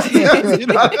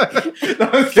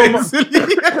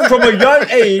 From a young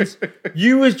age,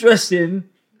 you was dressing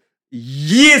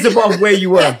years above where you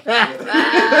were.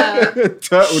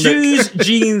 Shoes,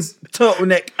 jeans,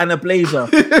 turtleneck, and a blazer.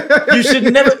 You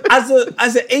should never, as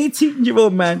an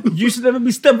 18-year-old man, you should never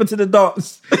be stepping to the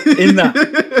dance in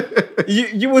that.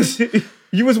 You was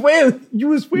way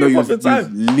off the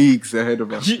time. Leagues ahead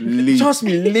of us. Trust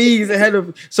me, leagues ahead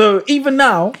of. So even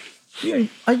now,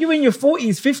 are you in your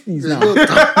 40s, 50s now?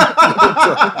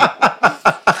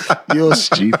 You're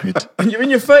stupid. You're in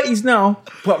your 30s now,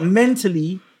 but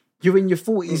mentally, you're in your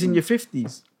 40s and your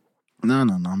 50s. No,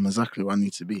 I'm exactly where I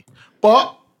need to be.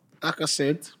 But, like I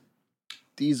said,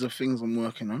 these are things I'm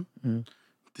working on.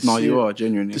 You are,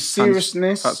 genuinely. The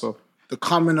seriousness, hats off. the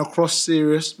coming across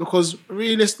serious, because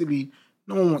realistically,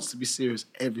 no one wants to be serious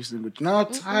every single day. You know how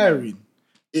tiring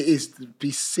it is to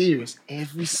be serious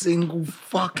every single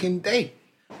fucking day.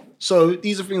 So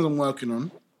these are things I'm working on.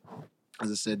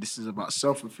 As I said, this is about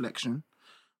self-reflection.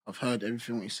 I've heard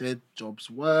everything what you said. Jobs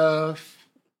worth,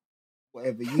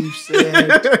 whatever you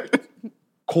said,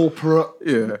 corporate,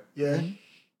 yeah,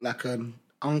 like an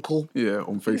uncle. Yeah,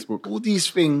 on Facebook. All these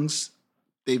things,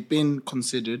 they've been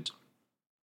considered.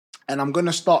 And I'm going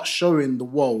to start showing the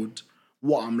world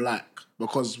what I'm like.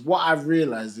 Because what I've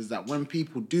realized is that when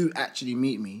people do actually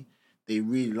meet me, they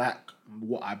really like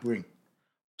what I bring.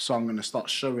 So I'm going to start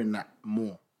showing that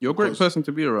more. You're a great person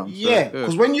to be around. Yeah,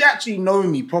 because when you actually know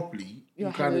me properly, You're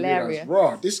you kind hilarious. of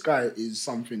realize, this guy is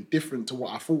something different to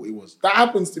what I thought he was. That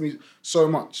happens to me so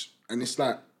much. And it's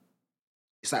like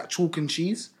chalk and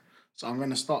cheese. So I'm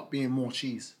going to start being more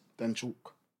cheese than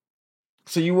chalk.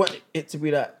 So you want it to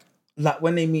be like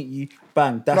when they meet you,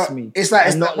 bang, that's me. It's like,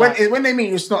 And when they meet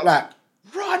you, it's not like,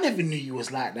 bro, I never knew you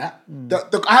was like that.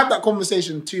 I have that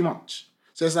conversation too much.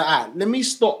 So it's like, let me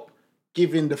stop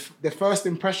giving the first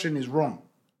impression is wrong.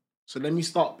 So let me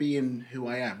start being who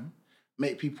I am,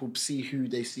 make people see who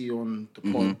they see on the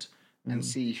pod and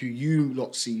see who you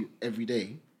lot see every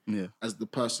day as the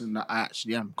person that I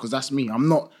actually am. Because that's me. I'm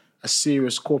not a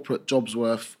serious corporate jobs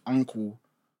worth uncle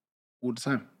all the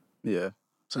time. Yeah.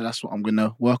 So that's what I'm going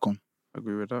to work on. I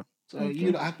agree with that. So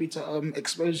you lot happy to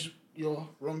expose your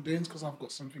wrongdoings? Because I've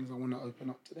got some things I want to open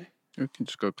up today. We can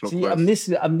just go clockwise.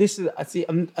 See, this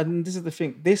is the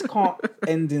thing. This can't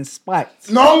end in spite.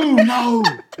 No,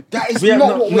 that is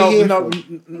not what we're here for.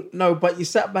 No, but you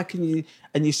sat back and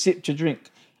you sipped your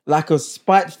drink like a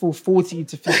spiteful 40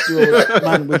 to 50-year-old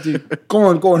man would do. Go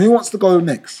on. Who wants to go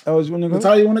next? I was going to go.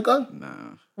 Natalia, you want to go?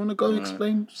 Nah. Want to go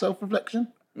explain self-reflection?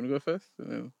 You want to go first?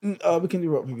 We can do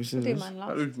rock, paper, Do scissors. mine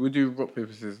last. We'll do rock,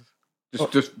 paper, scissors.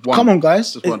 Just one. Come on,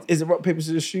 guys. Just one. Is it rock, paper,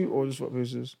 scissors, shoot, or just rock, paper,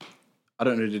 scissors? I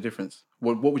don't know the difference.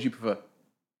 What would you prefer?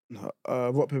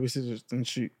 Rock, paper, scissors, then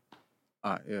shoot.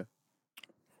 Alright, yeah.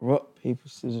 Rock, paper,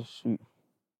 scissors, shoot.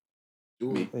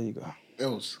 Me. There you go.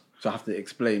 Else. So I have to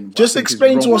explain. what Just I think is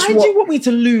explain to wrong. us Why do you want me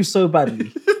to lose so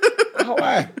badly?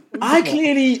 Why? I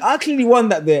clearly won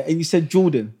that there, and you said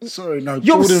Jordan. Sorry, no.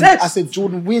 You're Jordan, obsessed. I said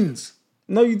Jordan wins.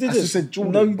 No, you didn't. I just said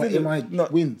Jordan, No, you but didn't. in my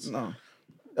wins. No,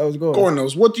 that was good. Go on,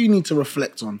 Nels. What do you need to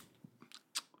reflect on?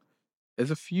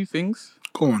 There's a few things.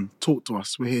 Go on, talk to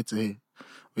us. We're here to hear.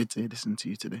 We're here to listen to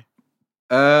you today.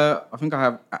 I think I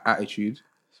have attitude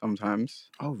sometimes.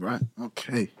 Oh, right.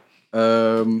 Okay. I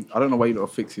don't know why you're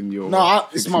not fixing your.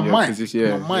 It's my mic.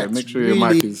 Position. My Yeah, mic's make sure your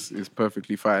mic really- is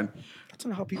perfectly fine. I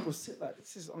don't know how people sit like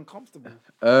this. Is uncomfortable.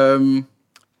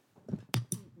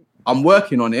 I'm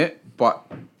working on it, but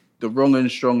the wrong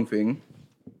and strong thing.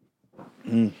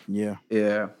 Yeah.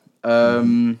 Yeah.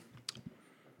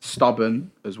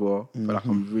 Stubborn as well. I feel like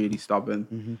I'm really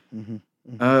stubborn.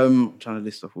 I'm trying to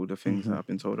list off all the things that I've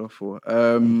been told off for.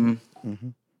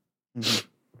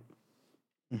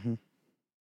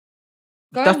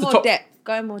 Go That's in the more top- depth.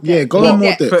 Go in more depth. Yeah, go in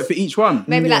more depth. For each one.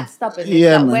 Maybe like stubborn.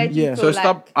 Yeah, Like, man. where do you Yeah. feel So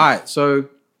like... alright, so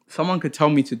someone could tell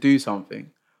me to do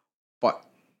something, but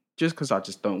just because I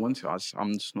just don't want to,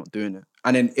 I'm just not doing it.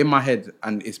 And then in my head,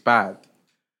 and it's bad,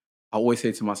 I always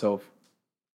say to myself,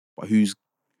 but who's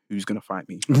who's gonna fight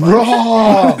me?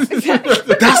 Raw.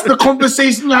 That's the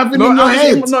conversation you're having in your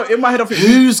head. In my head, I think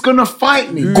Who's gonna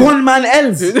fight me? Gunman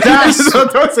Els. That's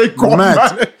don't say God,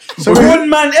 mad. man. So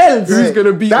Gunman Els. Who's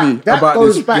gonna beat me that about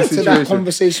goes this, back this to situation? that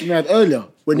conversation we had earlier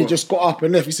when he just got up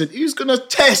and left. He said, "Who's gonna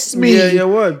test me Yeah,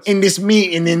 words. in this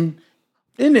meeting in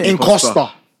Innit?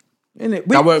 Costa?" Innit?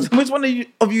 That won't- Which one of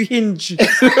you hinge?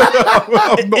 I'm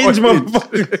not Hinge, on Hinge.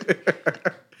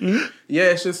 motherfucker.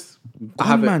 Yeah, it's just I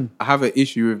have an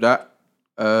issue with that.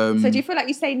 So do you feel like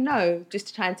you say no just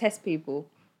to try and test people?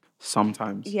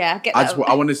 Sometimes. Yeah, I get I that.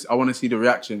 want to see the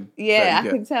reaction. Yeah, that you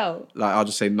I can tell. Like I'll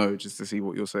just say no just to see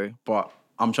what you'll say. But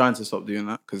I'm trying to stop doing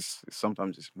that because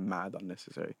sometimes it's mad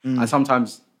unnecessary, and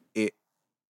sometimes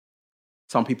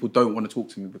some people don't want to talk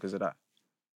to me because of that.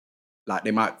 Like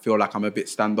they might feel like I'm a bit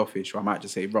standoffish, or I might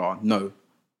just say raw no,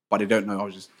 but they don't know I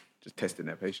was just testing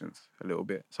their patience a little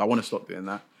bit. So I want to stop doing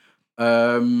that.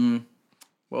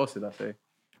 What else did I say?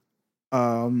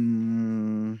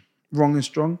 Wrong and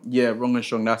strong. Yeah, wrong and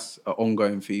strong. That's an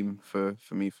ongoing theme for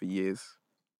me for years.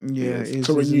 Yeah, Yes. it is,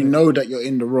 So when isn't you it? know that you're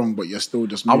in the wrong, but you're still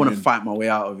just I moving. want to fight my way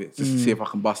out of it just to see if I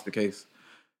can bust the case.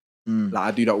 Like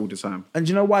I do that all the time. And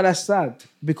do you know why that's sad?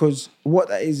 Because what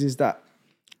that is that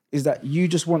you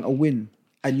just want a win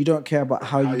and you don't care about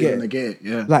how you How get you're it. gonna get it,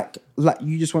 yeah. Like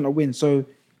you just want to win. So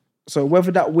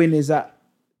whether that win is that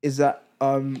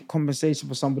compensation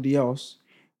for somebody else,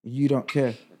 you don't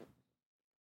care.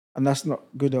 And that's not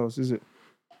good else, is it?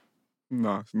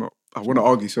 No, it's not. I want to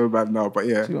argue so bad now, but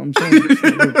yeah. See what I'm saying? It's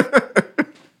not good.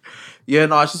 Yeah,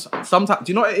 no, it's just sometimes.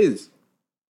 Do you know what it is?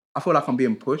 I feel like I'm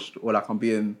being pushed or like I'm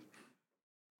being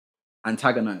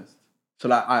antagonized. So,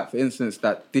 like, for instance,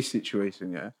 this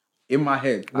situation, yeah, in my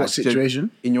head. What situation?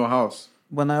 In your house.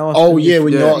 When I asked Oh him yeah, if-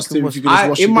 when you yeah, asked him if you could just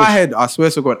wash in your my dish. head, I swear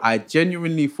to God, I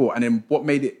genuinely thought, and then what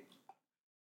made it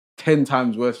 10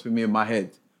 times worse for me in my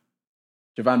head,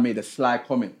 Javan made a sly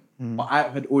comment. But I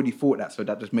had already thought that, so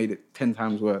that just made it 10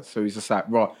 times worse. So he's just like,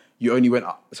 bro, you only went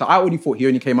up. So I already thought he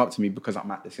only came up to me because I'm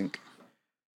at the sink.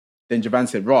 Then Javan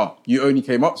said, bro, you only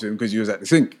came up to him because you was at the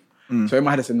sink. So in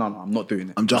my head, I said, no, I'm not doing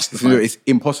it. I'm justified. It's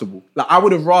impossible. Like, I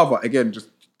would have rather, again, just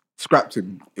scrapped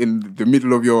him in the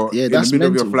middle of your, Yeah, in that's the middle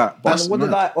of mental. your flat. That's what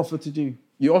did mad. I offer to do?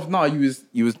 You was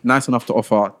nice enough to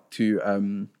offer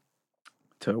to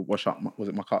wash up,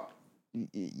 my cup?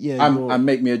 Yeah, And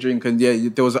make me a drink, and yeah,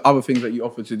 there was other things that you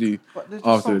offered to do but there's just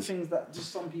some afterwards. things that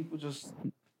just some people just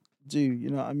do. You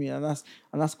know what I mean? And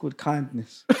that's called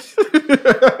kindness.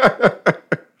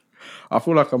 I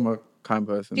feel like I'm a kind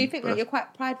person. Do you think but- that you're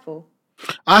quite prideful?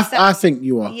 I think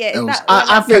you are. Yeah, is Els. that-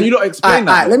 I like- think, Can you not explain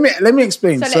that? Let me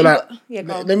explain. So, So, like, like, you got- yeah,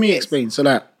 go on. let me Yes. explain. So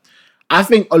that I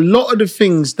think a lot of the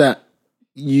things that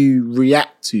you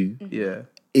react to Yeah.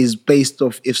 is based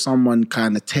off if someone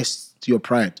kind of tests your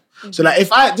pride. So like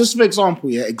if I just for example,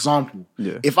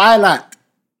 Yeah. if I like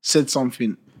said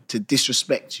something to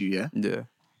disrespect you, yeah, Yeah.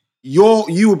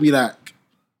 you will be like,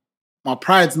 my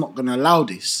pride's not gonna allow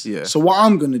this. Yeah. So what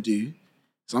I'm gonna do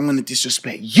is I'm gonna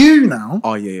disrespect you now.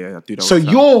 Oh yeah. I do that. So all the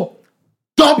time. you're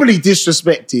doubly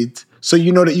disrespected. So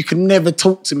you know that you can never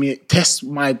talk to me, test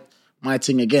my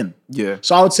thing again. Yeah.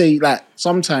 So I would say like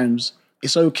sometimes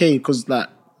it's okay because like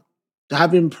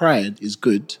having pride is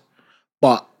good,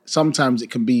 but sometimes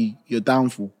it can be your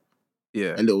downfall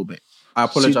Yeah. a little bit. I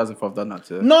apologize if I've done that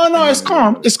to. No, anyone it's who-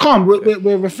 calm. It's calm.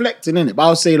 We're reflecting in it. But I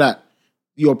would say like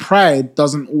your pride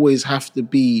doesn't always have to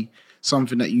be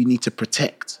something that you need to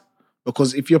protect.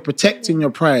 Because if you're protecting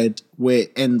your pride where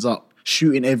it ends up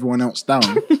shooting everyone else down,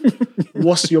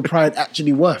 what's your pride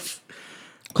actually worth?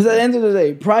 Because at the end of the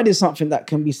day, pride is something that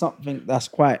can be something that's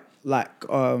quite like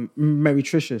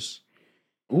meretricious.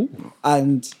 Ooh.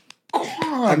 And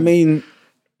I mean,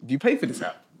 Do you pay for this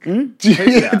app?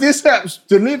 Yeah, this app's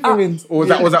delivering. Or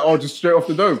was that all just straight off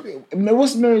the dome?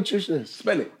 What's meretricious?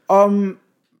 Spell it. huh?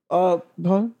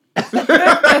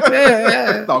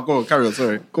 No, go on, carry on.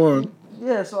 Sorry. Go on.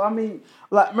 Yeah, so I mean,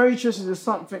 like meretricious is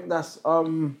something that's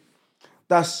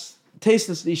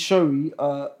tastelessly showy,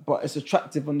 but it's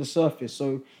attractive on the surface.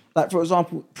 So, like for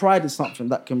example, pride is something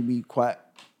that can be quite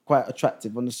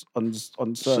attractive on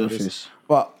the surface.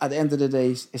 But at the end of the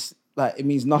day, it's like it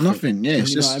means nothing. Nothing. Yeah,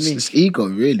 it's You know just what I mean? it's ego,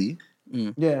 really.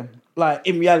 Yeah, like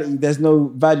in reality, there's no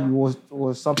value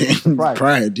or something to pride.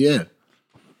 Pride. Yeah.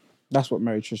 That's what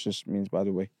meretricious means, by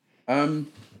the way.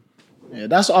 Yeah,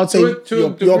 that's what I'd say. To a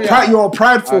degree, You're a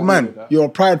prideful I agree man. with that. You're a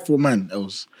prideful man,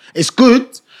 Els. It's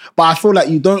good, but I feel like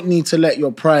you don't need to let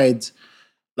your pride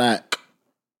like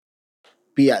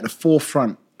be at the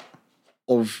forefront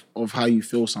of how you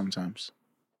feel sometimes.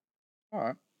 All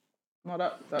right. No,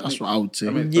 That's what I would say.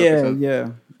 makes Yeah, perfect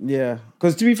sense. yeah.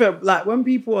 Because to be fair, like when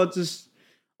people are just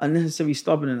unnecessarily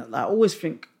stubborn and that, I always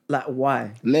think like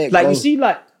why? Let it Like go. you see,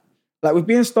 like with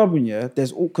being stubborn, yeah.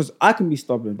 There's all because I can be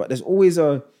stubborn, but there's always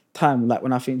a time like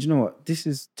when I think, you know what, this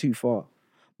is too far.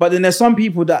 But then there's some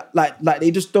people that like they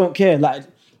just don't care.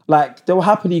 Like they'll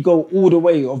happily go all the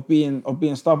way of being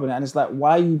stubborn, and it's like,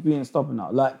 why are you being stubborn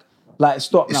now? Like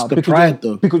stop It's now. the because pride,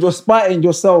 you're, though. because you're spiting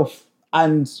yourself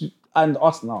and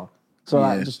us now. So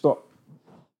like Yeah. just stop.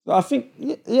 So I think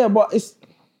yeah, but it's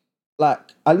like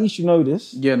at least you know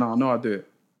this. Yeah, no, I know I do it.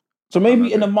 So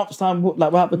maybe in a month's time, we'll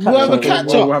have a catch We'll have a up. catch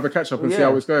We'll up. have a catch up and see Yeah.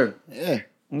 how it's going. Yeah.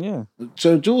 Yeah.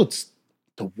 So George,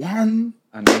 the one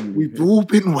And then we've all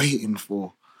been waiting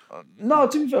for. No,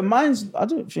 to be fair, I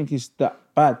don't think it's that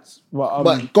bad. But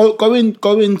But go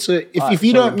into if Alright,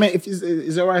 you so- don't make is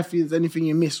it alright if there's anything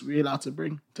you miss, we're allowed to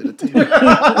bring to the table.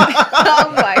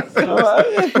 Oh my god.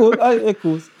 yeah, cool. Yeah,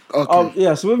 cool. Okay.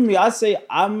 Yeah. So with me, I'd say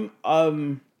I'm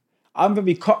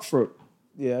very cutthroat.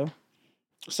 Yeah.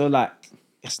 So like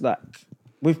it's like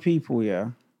with people,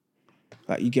 yeah.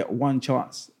 Like you get one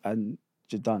chance and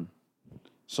you're done.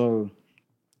 So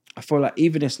I feel like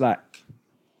even it's like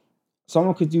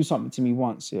someone could do something to me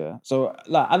once, yeah. So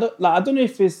I don't know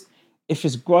if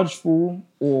it's grudgeful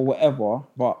or whatever,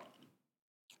 but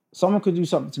someone could do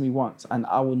something to me once and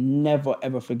I will never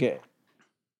ever forget it.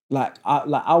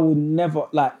 I will never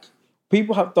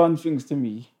people have done things to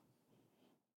me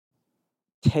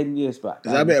 10 years back.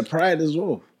 Is that a bit of pride as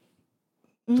well?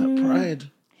 That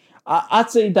pride. I'd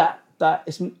say that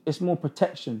it's more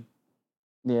protection.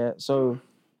 Yeah. So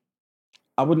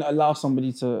I wouldn't allow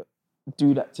somebody to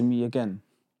do that to me again.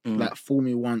 Like fool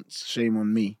me once, shame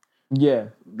on me. Yeah.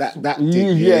 That Yeah,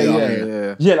 thing.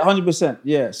 yeah. Yeah, like 100%.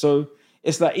 Yeah. So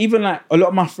it's like even like a lot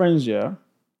of my friends, yeah,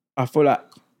 I feel like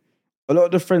a lot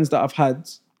of the friends that I've had,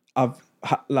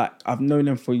 I've known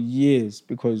them for years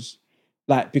because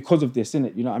of this,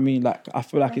 innit? You know what I mean? Like I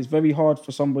feel like it's very hard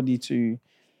for somebody to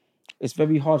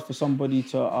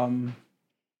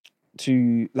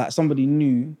like somebody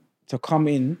new to come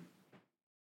in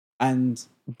and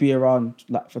be around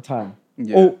like for time.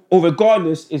 Yeah. Or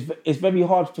regardless, it's very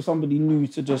hard for somebody new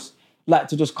to just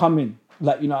come in.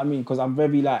 Like, you know what I mean? Because I'm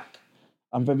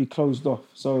very closed off.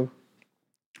 So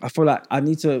I feel like I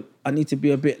need to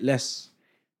be a bit less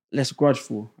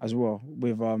grudgeful as well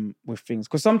with things.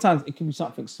 Because sometimes it can be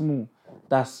something small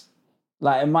that's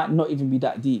like it might not even be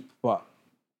that deep, but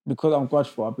because I'm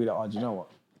grudgeful, I'll be like, oh, do you know what?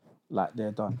 Like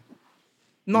they're done.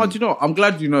 No, do you know what? I'm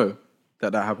glad you know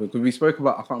that happened because we spoke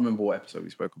about, I can't remember what episode we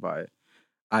spoke about it.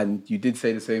 And you did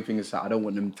say the same thing as that. I don't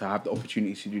want them to have the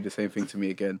opportunity to do the same thing to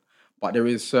me again. But there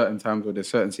is certain times where there's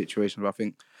certain situations where I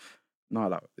think, no,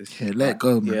 like this. Yeah, let it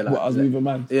go, man. Yeah, like, What I was moving,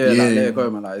 man. yeah, Yeah. like let it go,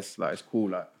 man. It's cool.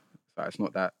 Like it's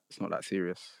not that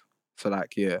serious. So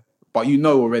like, yeah. But you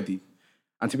know already.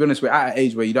 And to be honest, we're at an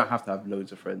age where you don't have to have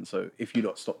loads of friends. So if you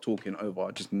lot stop talking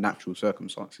over just natural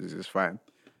circumstances, it's fine.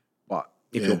 But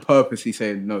if you're purposely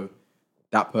saying no,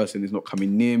 that person is not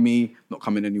coming near me, not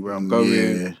coming anywhere I'm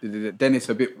going, then it's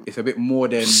a bit more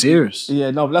than Serious. Yeah,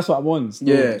 no, but that's what I'm on. still.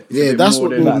 yeah. it's a Yeah, bit that's more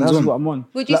what than- Like, that's on. what I'm on.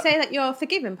 Would you say that you're a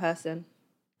forgiving person?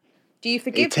 Do you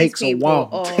forgive It takes these a people? while.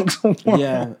 Or... It takes a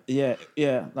while.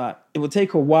 Yeah. Like it will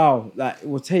take a while. Like it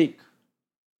will take.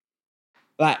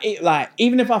 Like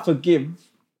even if I forgive,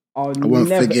 I won't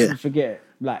never forget. ever forget it.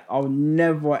 Like I'll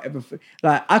never ever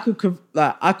like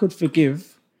I could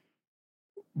forgive,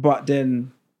 but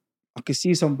then I could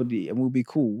see somebody and we'll be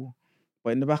cool.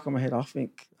 But in the back of my head, I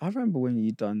think I remember when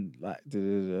you done like da,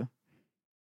 da, da.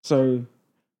 So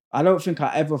I don't think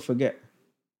I ever forget.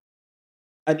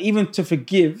 And even to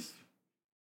forgive,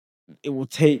 it will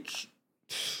take.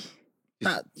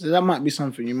 That might be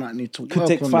something you might need to work Could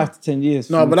take on. 5 to 10 years.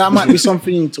 No, but that might be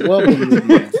something you need to work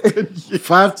on.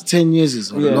 5 to 10 years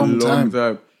is a long time.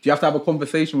 Do you have to have a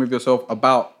conversation with yourself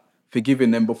about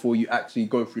forgiving them before you actually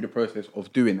go through the process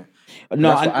of doing it? No,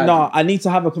 That's what I do. I need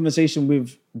to have a conversation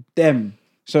with them.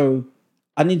 So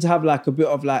I need to have like a bit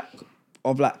of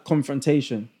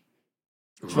confrontation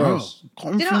first. Do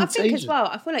you know what I think as well?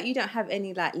 I feel like you don't have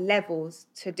any like levels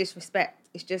to disrespect.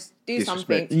 It's just do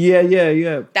Disrespect. something.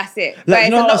 Yeah. That's it. But Like, you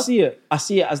it's know a how lot I of- see it? I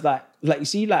see it as like you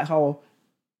see like how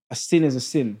a sin is a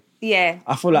sin. Yeah.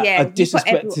 I feel like Yeah, a you put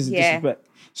disrespect is a disrespect.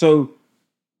 So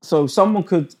someone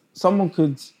could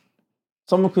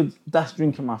dash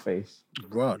drink in my face.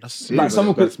 Bro, that's Like serious.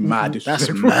 someone could That's mad. That's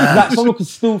disrespectful. mad. like someone could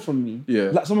steal from me. Yeah.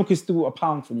 Like someone could steal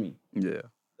 £1 from me. Yeah.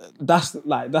 That's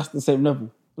the same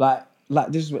level. Like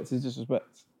disrespect is disrespect.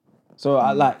 So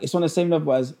I like it's on the same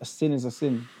level as a sin is a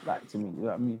sin. Like to me, you know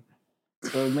what I mean.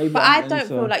 So maybe. But I I need don't to-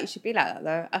 feel like you should be like that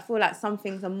though. I feel like some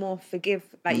things are more forgive.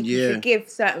 Like you Yeah. can forgive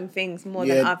certain things more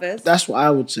than others. That's what I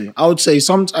would say. I would say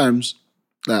sometimes,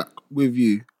 like with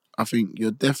you, I think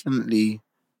you're definitely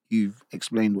you've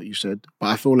explained what you said, but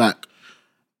I feel like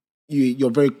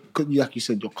you're very, like you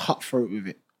said, you're cutthroat with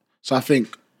it. So I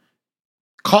think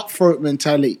cutthroat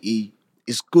mentality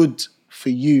is good for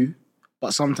you,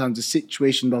 but sometimes the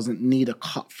situation doesn't need a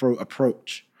cutthroat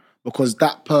approach because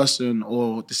that person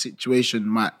or the situation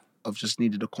might have just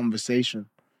needed a conversation.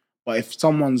 But if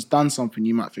someone's done something,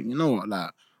 you might think, you know what,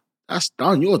 like, that's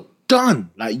done. You're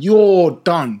done. Like, you're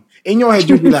done. In your head,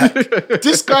 you'll be like,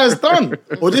 this guy's done.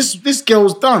 Or this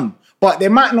girl's done. But they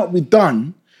might not be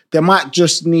done. They might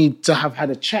just need to have had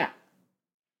a chat.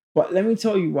 But let me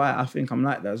tell you why I think I'm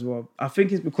like that as well. I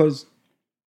think it's because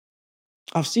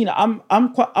I've seen it.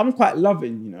 I'm quite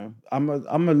loving, you know. I'm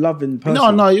a loving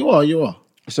person. No, you are.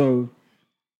 So,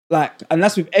 like, and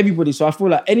that's with everybody. So I feel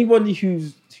like anybody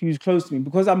who's close to me,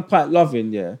 because I'm quite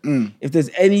loving, yeah. If there's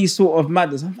any sort of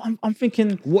madness, I'm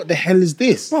thinking, what the hell is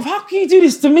this? bro, how can you do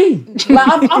this to me? Like,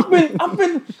 I've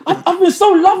been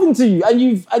so loving to you,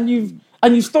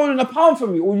 and you've stolen a pound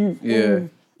from me, or you've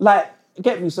like,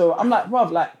 get me. So I'm like, bro,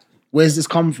 like, where's this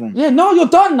come from? yeah, no, you're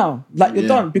done now. Like, you're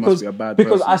done because be a bad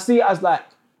because person. I see it as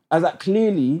like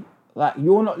clearly, like,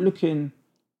 you're not looking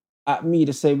at me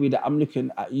the same way that I'm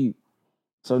looking at you.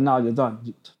 So now you're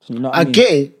done. You know what I mean?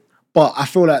 get it, but I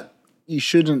feel like you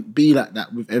shouldn't be like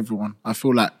that with everyone. I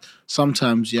feel like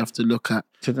sometimes you have to look at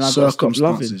So then I've got to stop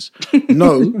circumstances.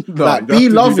 No, like, be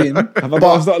loving. Have I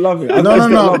got to start loving?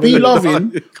 No, be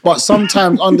loving, but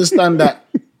sometimes understand that.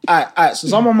 Alright, so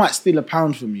someone might steal a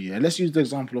pound from you. Yeah? Let's use the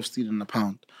example of stealing a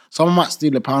pound. Someone might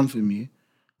steal a pound from you,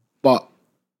 but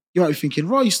you might be thinking,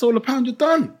 right, you stole a pound, you're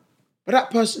done. But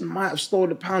that person might have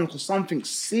stolen a pound because something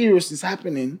serious is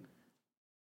happening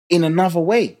in another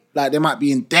way. Like, they might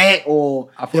be in debt or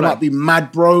they might be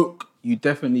mad broke. You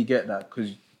definitely get that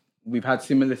because we've had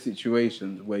similar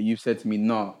situations where you've said to me,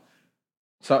 nah,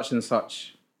 such and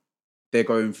such, they're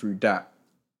going through that.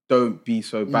 Don't be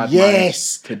so bad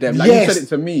to them. Like, you said it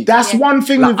to me. That's one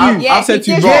thing like, with you. I've said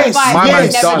to you, yes, my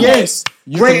man's done. Yes,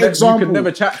 great example. You can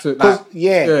never chat to it.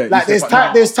 Like,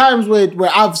 Like, there's times where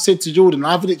I've said to Jordan,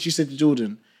 I've literally said to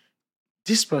Jordan,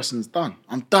 this person's done.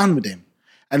 I'm done with him.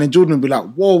 And then Jordan will be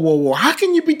like, whoa, how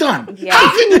can you be done? Yes. How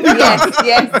can you be done?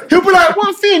 Yes. He'll be like,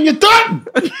 what thing? You're done?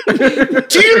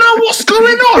 Do you know what's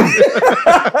going on?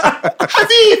 Have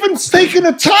you even taken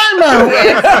the time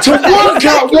out to work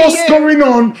out what's going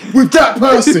on with that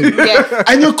person? Yes.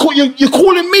 And you're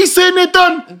calling me saying they're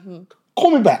done? Mm-hmm.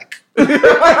 Call me back.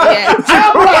 Yes.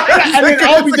 And then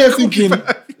I'll be there thinking,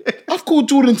 I've called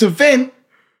Jordan to vent,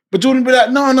 but Jordan will be like,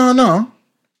 no.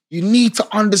 You need to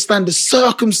understand the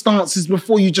circumstances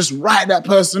before you just write that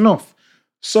person off.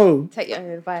 So Take your own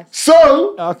advice.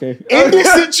 So Okay. in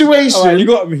this situation, All right, you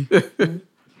got me.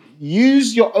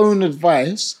 use your own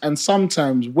advice. And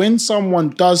sometimes when someone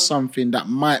does something that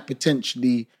might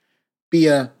potentially be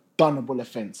a dunnable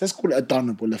offense, let's call it a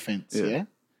dunnable offense, yeah?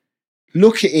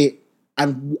 Look at it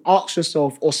and ask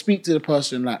yourself or speak to the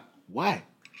person like, why?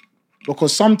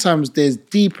 Because sometimes there's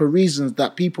deeper reasons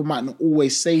that people might not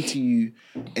always say to you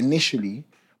initially,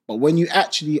 but when you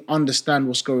actually understand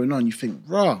what's going on, you think,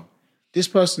 bro, this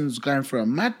person's going through a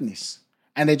madness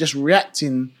and they're just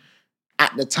reacting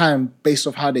at the time based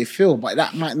off how they feel, but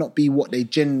that might not be what they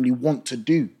genuinely want to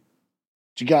do.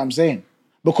 Do you get what I'm saying?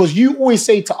 Because you always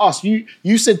say to us,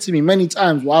 you said to me many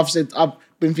times where I've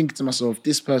been thinking to myself,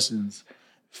 this person's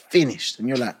finished. And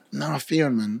you're like, nah,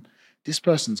 Fionn, man, this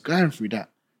person's going through that.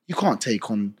 You can't take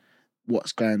on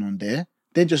what's going on there.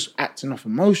 They're just acting off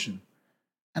emotion.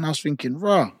 And I was thinking,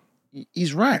 rah,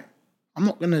 he's right. I'm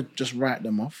not going to just write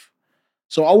them off.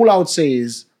 So all I would say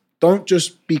is don't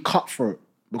just be cutthroat,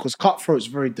 because cutthroat is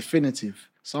very definitive.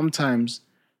 Sometimes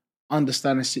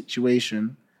understand a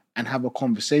situation and have a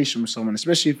conversation with someone,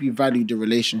 especially if you value the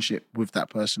relationship with that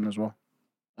person as well.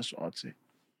 That's what I'd say.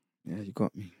 Yeah, you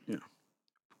got me. Yeah. Do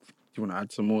you want to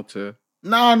add some more to...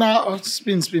 No, it's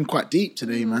been quite deep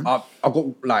today, man. I've got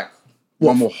like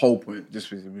one more whole point.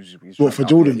 Just What, for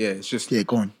Jordan? Yeah, it's just Yeah,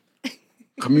 go on.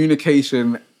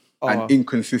 communication and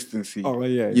inconsistency. Oh,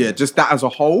 yeah. Yeah, just that as a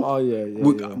whole. Oh, yeah.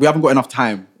 We haven't got enough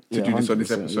time to Yeah, do this on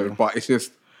this 100%, episode, yeah. but it's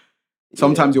just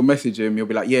sometimes you'll message him, you'll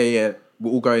be like, yeah,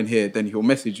 we're all going here. Then he'll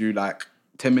message you like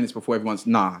 10 minutes before everyone's,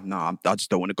 nah, I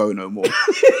just don't want to go no more.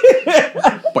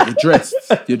 But you're dressed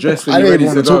and I you're didn't ready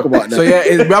want to to go. talk about that. So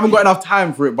yeah, we haven't got enough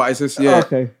time for it, but it's just, yeah.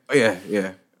 Okay.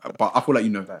 Yeah. But I feel like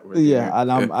you know that already. Yeah,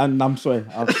 and I'm sorry.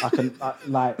 I can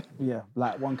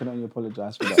like one can only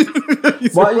apologize for that.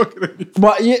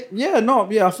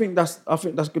 I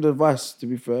think that's good advice. To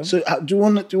be fair. So do you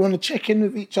want to check in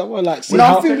with each other, like see No, I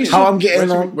how, think we how should. I'm getting When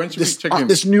should on we- when should we this, check in?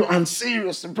 this new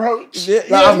unserious approach? Yeah,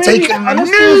 Like, I'm maybe- taking a and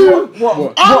let's new do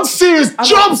what- unserious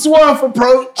jobs worth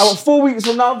approach. 4 weeks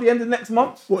from now, the end of next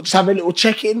month. What, just have a little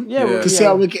check in? Yeah, to see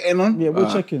how we're getting on. Yeah,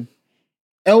 we'll check in.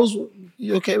 Els,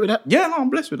 you okay with that? Yeah, no, I'm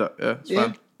blessed with that. Yeah, it's Yeah.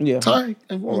 fine. Yeah. Ty,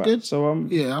 everyone Alright, good? So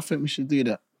Yeah, I think we should do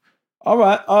that. all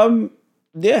right.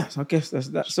 Yeah. I guess that's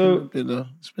that. So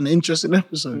It's been an interesting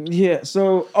episode. yeah.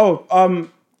 So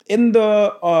in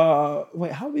the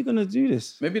wait, how are we gonna do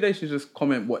this? Maybe they should just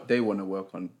comment what they want to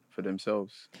work on for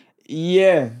themselves.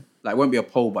 Yeah. Like, it won't be a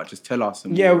poll, but just tell us.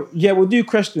 And Yeah. We'll do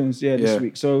questions. This Yeah.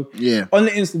 week. So Yeah. on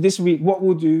the Insta this week, what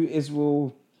we'll do is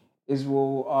we'll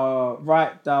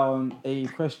write down a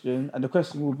question, and the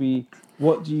question will be,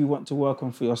 what do you want to work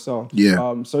on for yourself?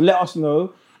 Yeah. So let us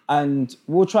know, and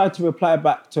we'll try to reply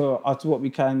back to what we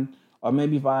can, or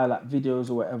maybe via like videos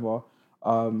or whatever,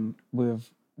 with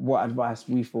what advice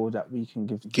we feel that we can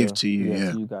give to you,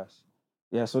 to you guys.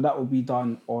 Yeah. So that will be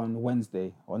done on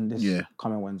Wednesday, on this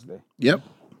coming Wednesday. Yep.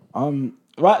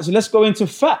 Right, so let's go into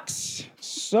facts.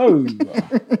 So,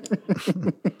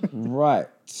 right,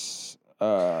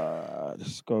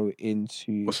 let's go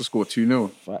into What's the score?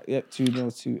 2-0. fact. Yep,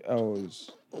 2-0 to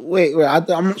Els. Wait,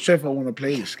 I'm not sure if I want to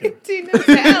play this game. 2-0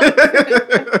 to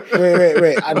Els.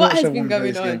 Wait. I'm What not has sure if I been wanna play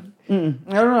going this on? game.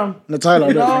 I don't know. Natalia,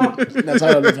 I don't think.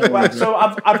 Natalia, I don't think I wanna Right,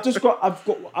 do so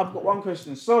I've got one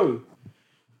question. So,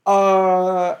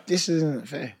 it. This isn't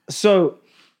fair. so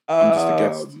I'm just a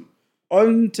guest.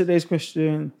 on today's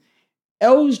question,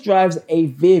 Els drives a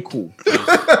vehicle.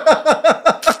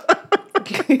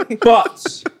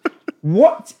 But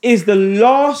what is the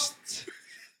last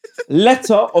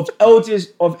letter of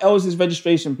Els's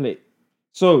registration plate?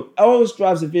 So Els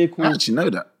drives a vehicle. I actually know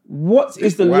that. What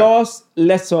is the Wow. last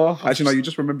letter? Actually, no, you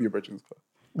just remember your brethren's car.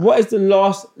 What is the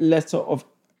last letter of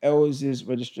Els's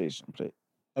registration plate?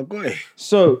 I got it.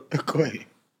 So, I got it.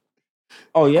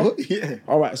 oh yeah. Yeah.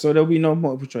 All right, so there'll be no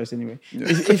multiple choice anyway.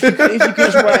 If you can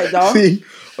just write it down, See?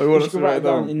 Oh, you want if us you to can write write it it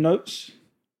down down? in notes.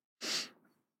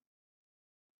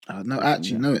 I know,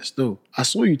 actually know it still. I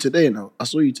saw you today,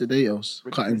 Els. I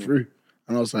cutting through.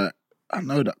 And I was like, I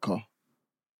know that car.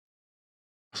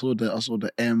 I saw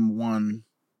the M1A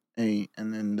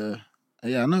and then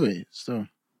I know it still.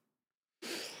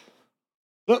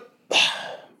 Look.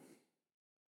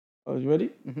 Oh, you ready?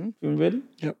 Mm-hmm. You ready?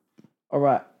 Yep. All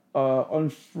right. On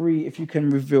 3, if you can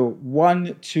reveal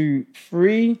 1, 2,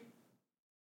 3.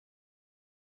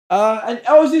 And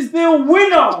Els is the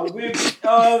winner with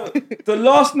the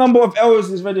last number of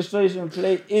Els's registration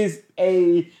plate is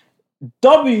a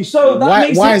W. So that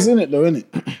makes Why it. is in it though,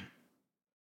 innit?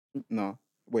 No.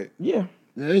 Wait. Yeah.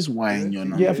 There is Y in your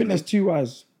number. Yeah, I think there's 2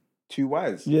 Y's. 2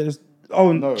 Ys? Yeah.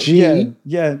 Oh No. G.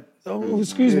 Yeah. Oh,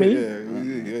 excuse me.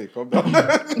 Yeah, calm down.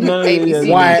 No, ABC.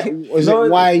 Y is No,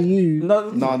 it YU? No,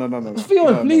 No.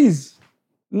 Fiona, please.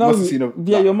 No, Must have seen a-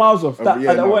 yeah, you're miles off. That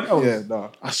weren't Els. Yeah,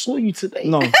 no. I saw you today.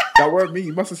 No. That weren't me.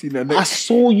 You must have seen that I next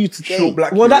saw you today. short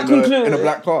black Well, kid that in a concludes.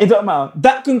 black car. It don't matter.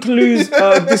 That concludes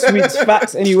this week's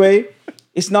facts. Anyway,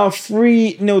 it's now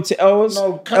 3-0 to Els.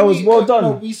 Els, well done.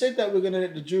 No, we said that we're gonna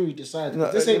let the jury decide.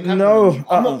 No, This ain't no, happening.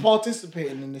 I'm not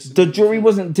participating in this. The jury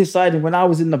wasn't deciding when I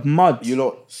was in the mud. You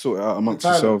lot sort it out amongst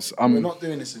Tyler, yourselves. we're not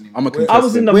doing this anymore. I'm a We're- I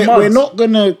was in the we're, mud. we're not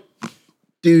gonna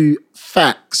do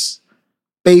facts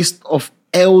based off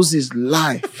Els's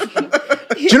life. Do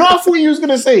you know what I thought you was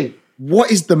gonna say?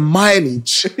 What is the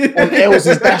mileage on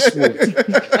Els's dashboard?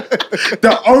 And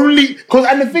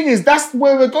the thing is, that's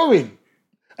where we're going.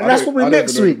 And that's probably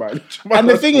next week. And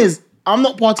the thing is, I'm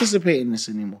not participating in this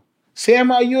anymore. Same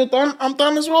how you're done, I'm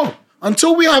done as well.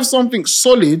 Until we have something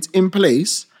solid in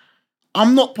place,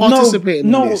 I'm not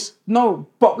participating in this. No,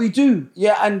 but we do.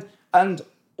 Yeah, and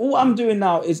all I'm doing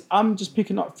now is I'm just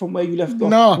picking up from where you left off.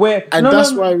 No, where, and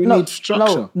that's why we need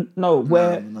structure.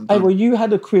 Where you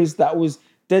had a quiz that was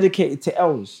dedicated to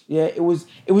Els. Yeah, it was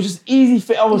just easy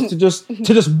for Els to just win.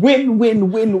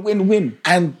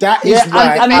 And that is Yeah,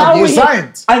 why and now I'm we're here,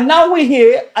 resigned. and now we're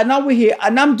here,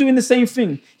 and I'm doing the same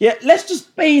thing. Yeah, let's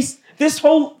just base this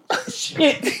whole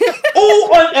shit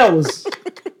all on Els.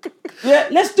 Yeah,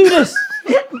 let's do this.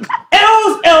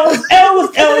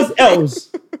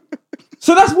 Els.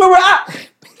 So that's where we're at.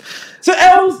 So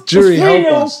Els, Jury, it's help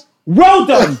 3-0. us. Well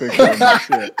done.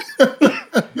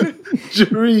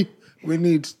 Jury, we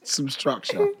need some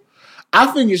structure. I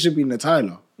think it should be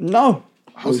Natalia. No.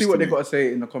 We'll see what they hosting got it. to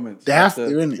say in the comments. They have to,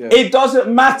 innit? Yeah. It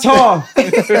doesn't matter.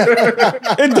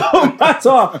 It don't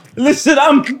matter. Listen,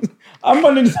 I'm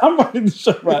running the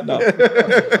show right now.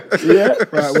 Yeah.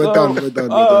 Right, we're done. We're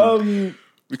done.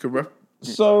 We can ref.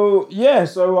 So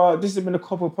this has been a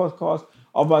Couple Podcast,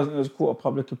 otherwise known as Court of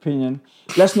Public Opinion.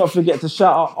 Let's not forget to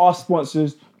shout out our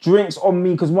sponsors, Drinks on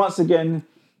Me, because once again,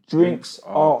 drinks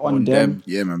are on them.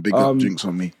 Yeah, man. Big up drinks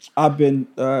on me. I've been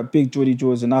Big Geordie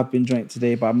Jaws, and I've been joined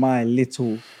today by my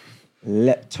little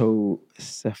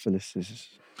leptocephalus.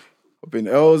 I've been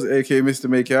Els, aka Mr.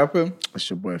 Make It Happen. It's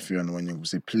your boy Fiona when you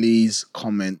say please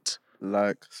comment,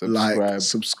 Like, like,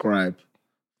 subscribe,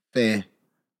 fair,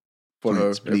 follow,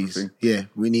 comments, please. everything. Yeah,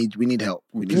 we need help.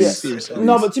 We need Yeah. serious help.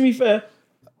 No, but to be fair,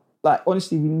 like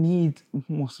honestly, we need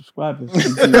more subscribers. We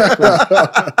do.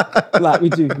 Like we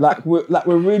do. Like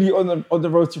we're really on the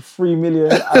road to 3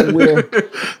 million, and we're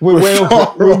way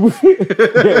off. We're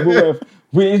way off.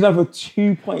 We need another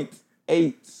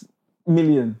 2.8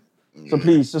 million. So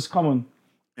please, just come on.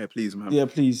 Yeah, please, man. Yeah,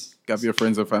 please. Gather your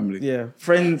friends and family. Yeah,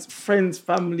 friends,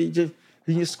 family, just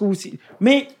in your school team.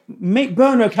 Make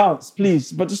burner accounts,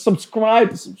 please, but just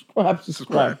subscribe. All right.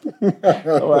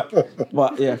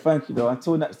 But yeah, thank you though.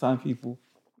 Until next time, people.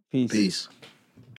 Peace. Peace.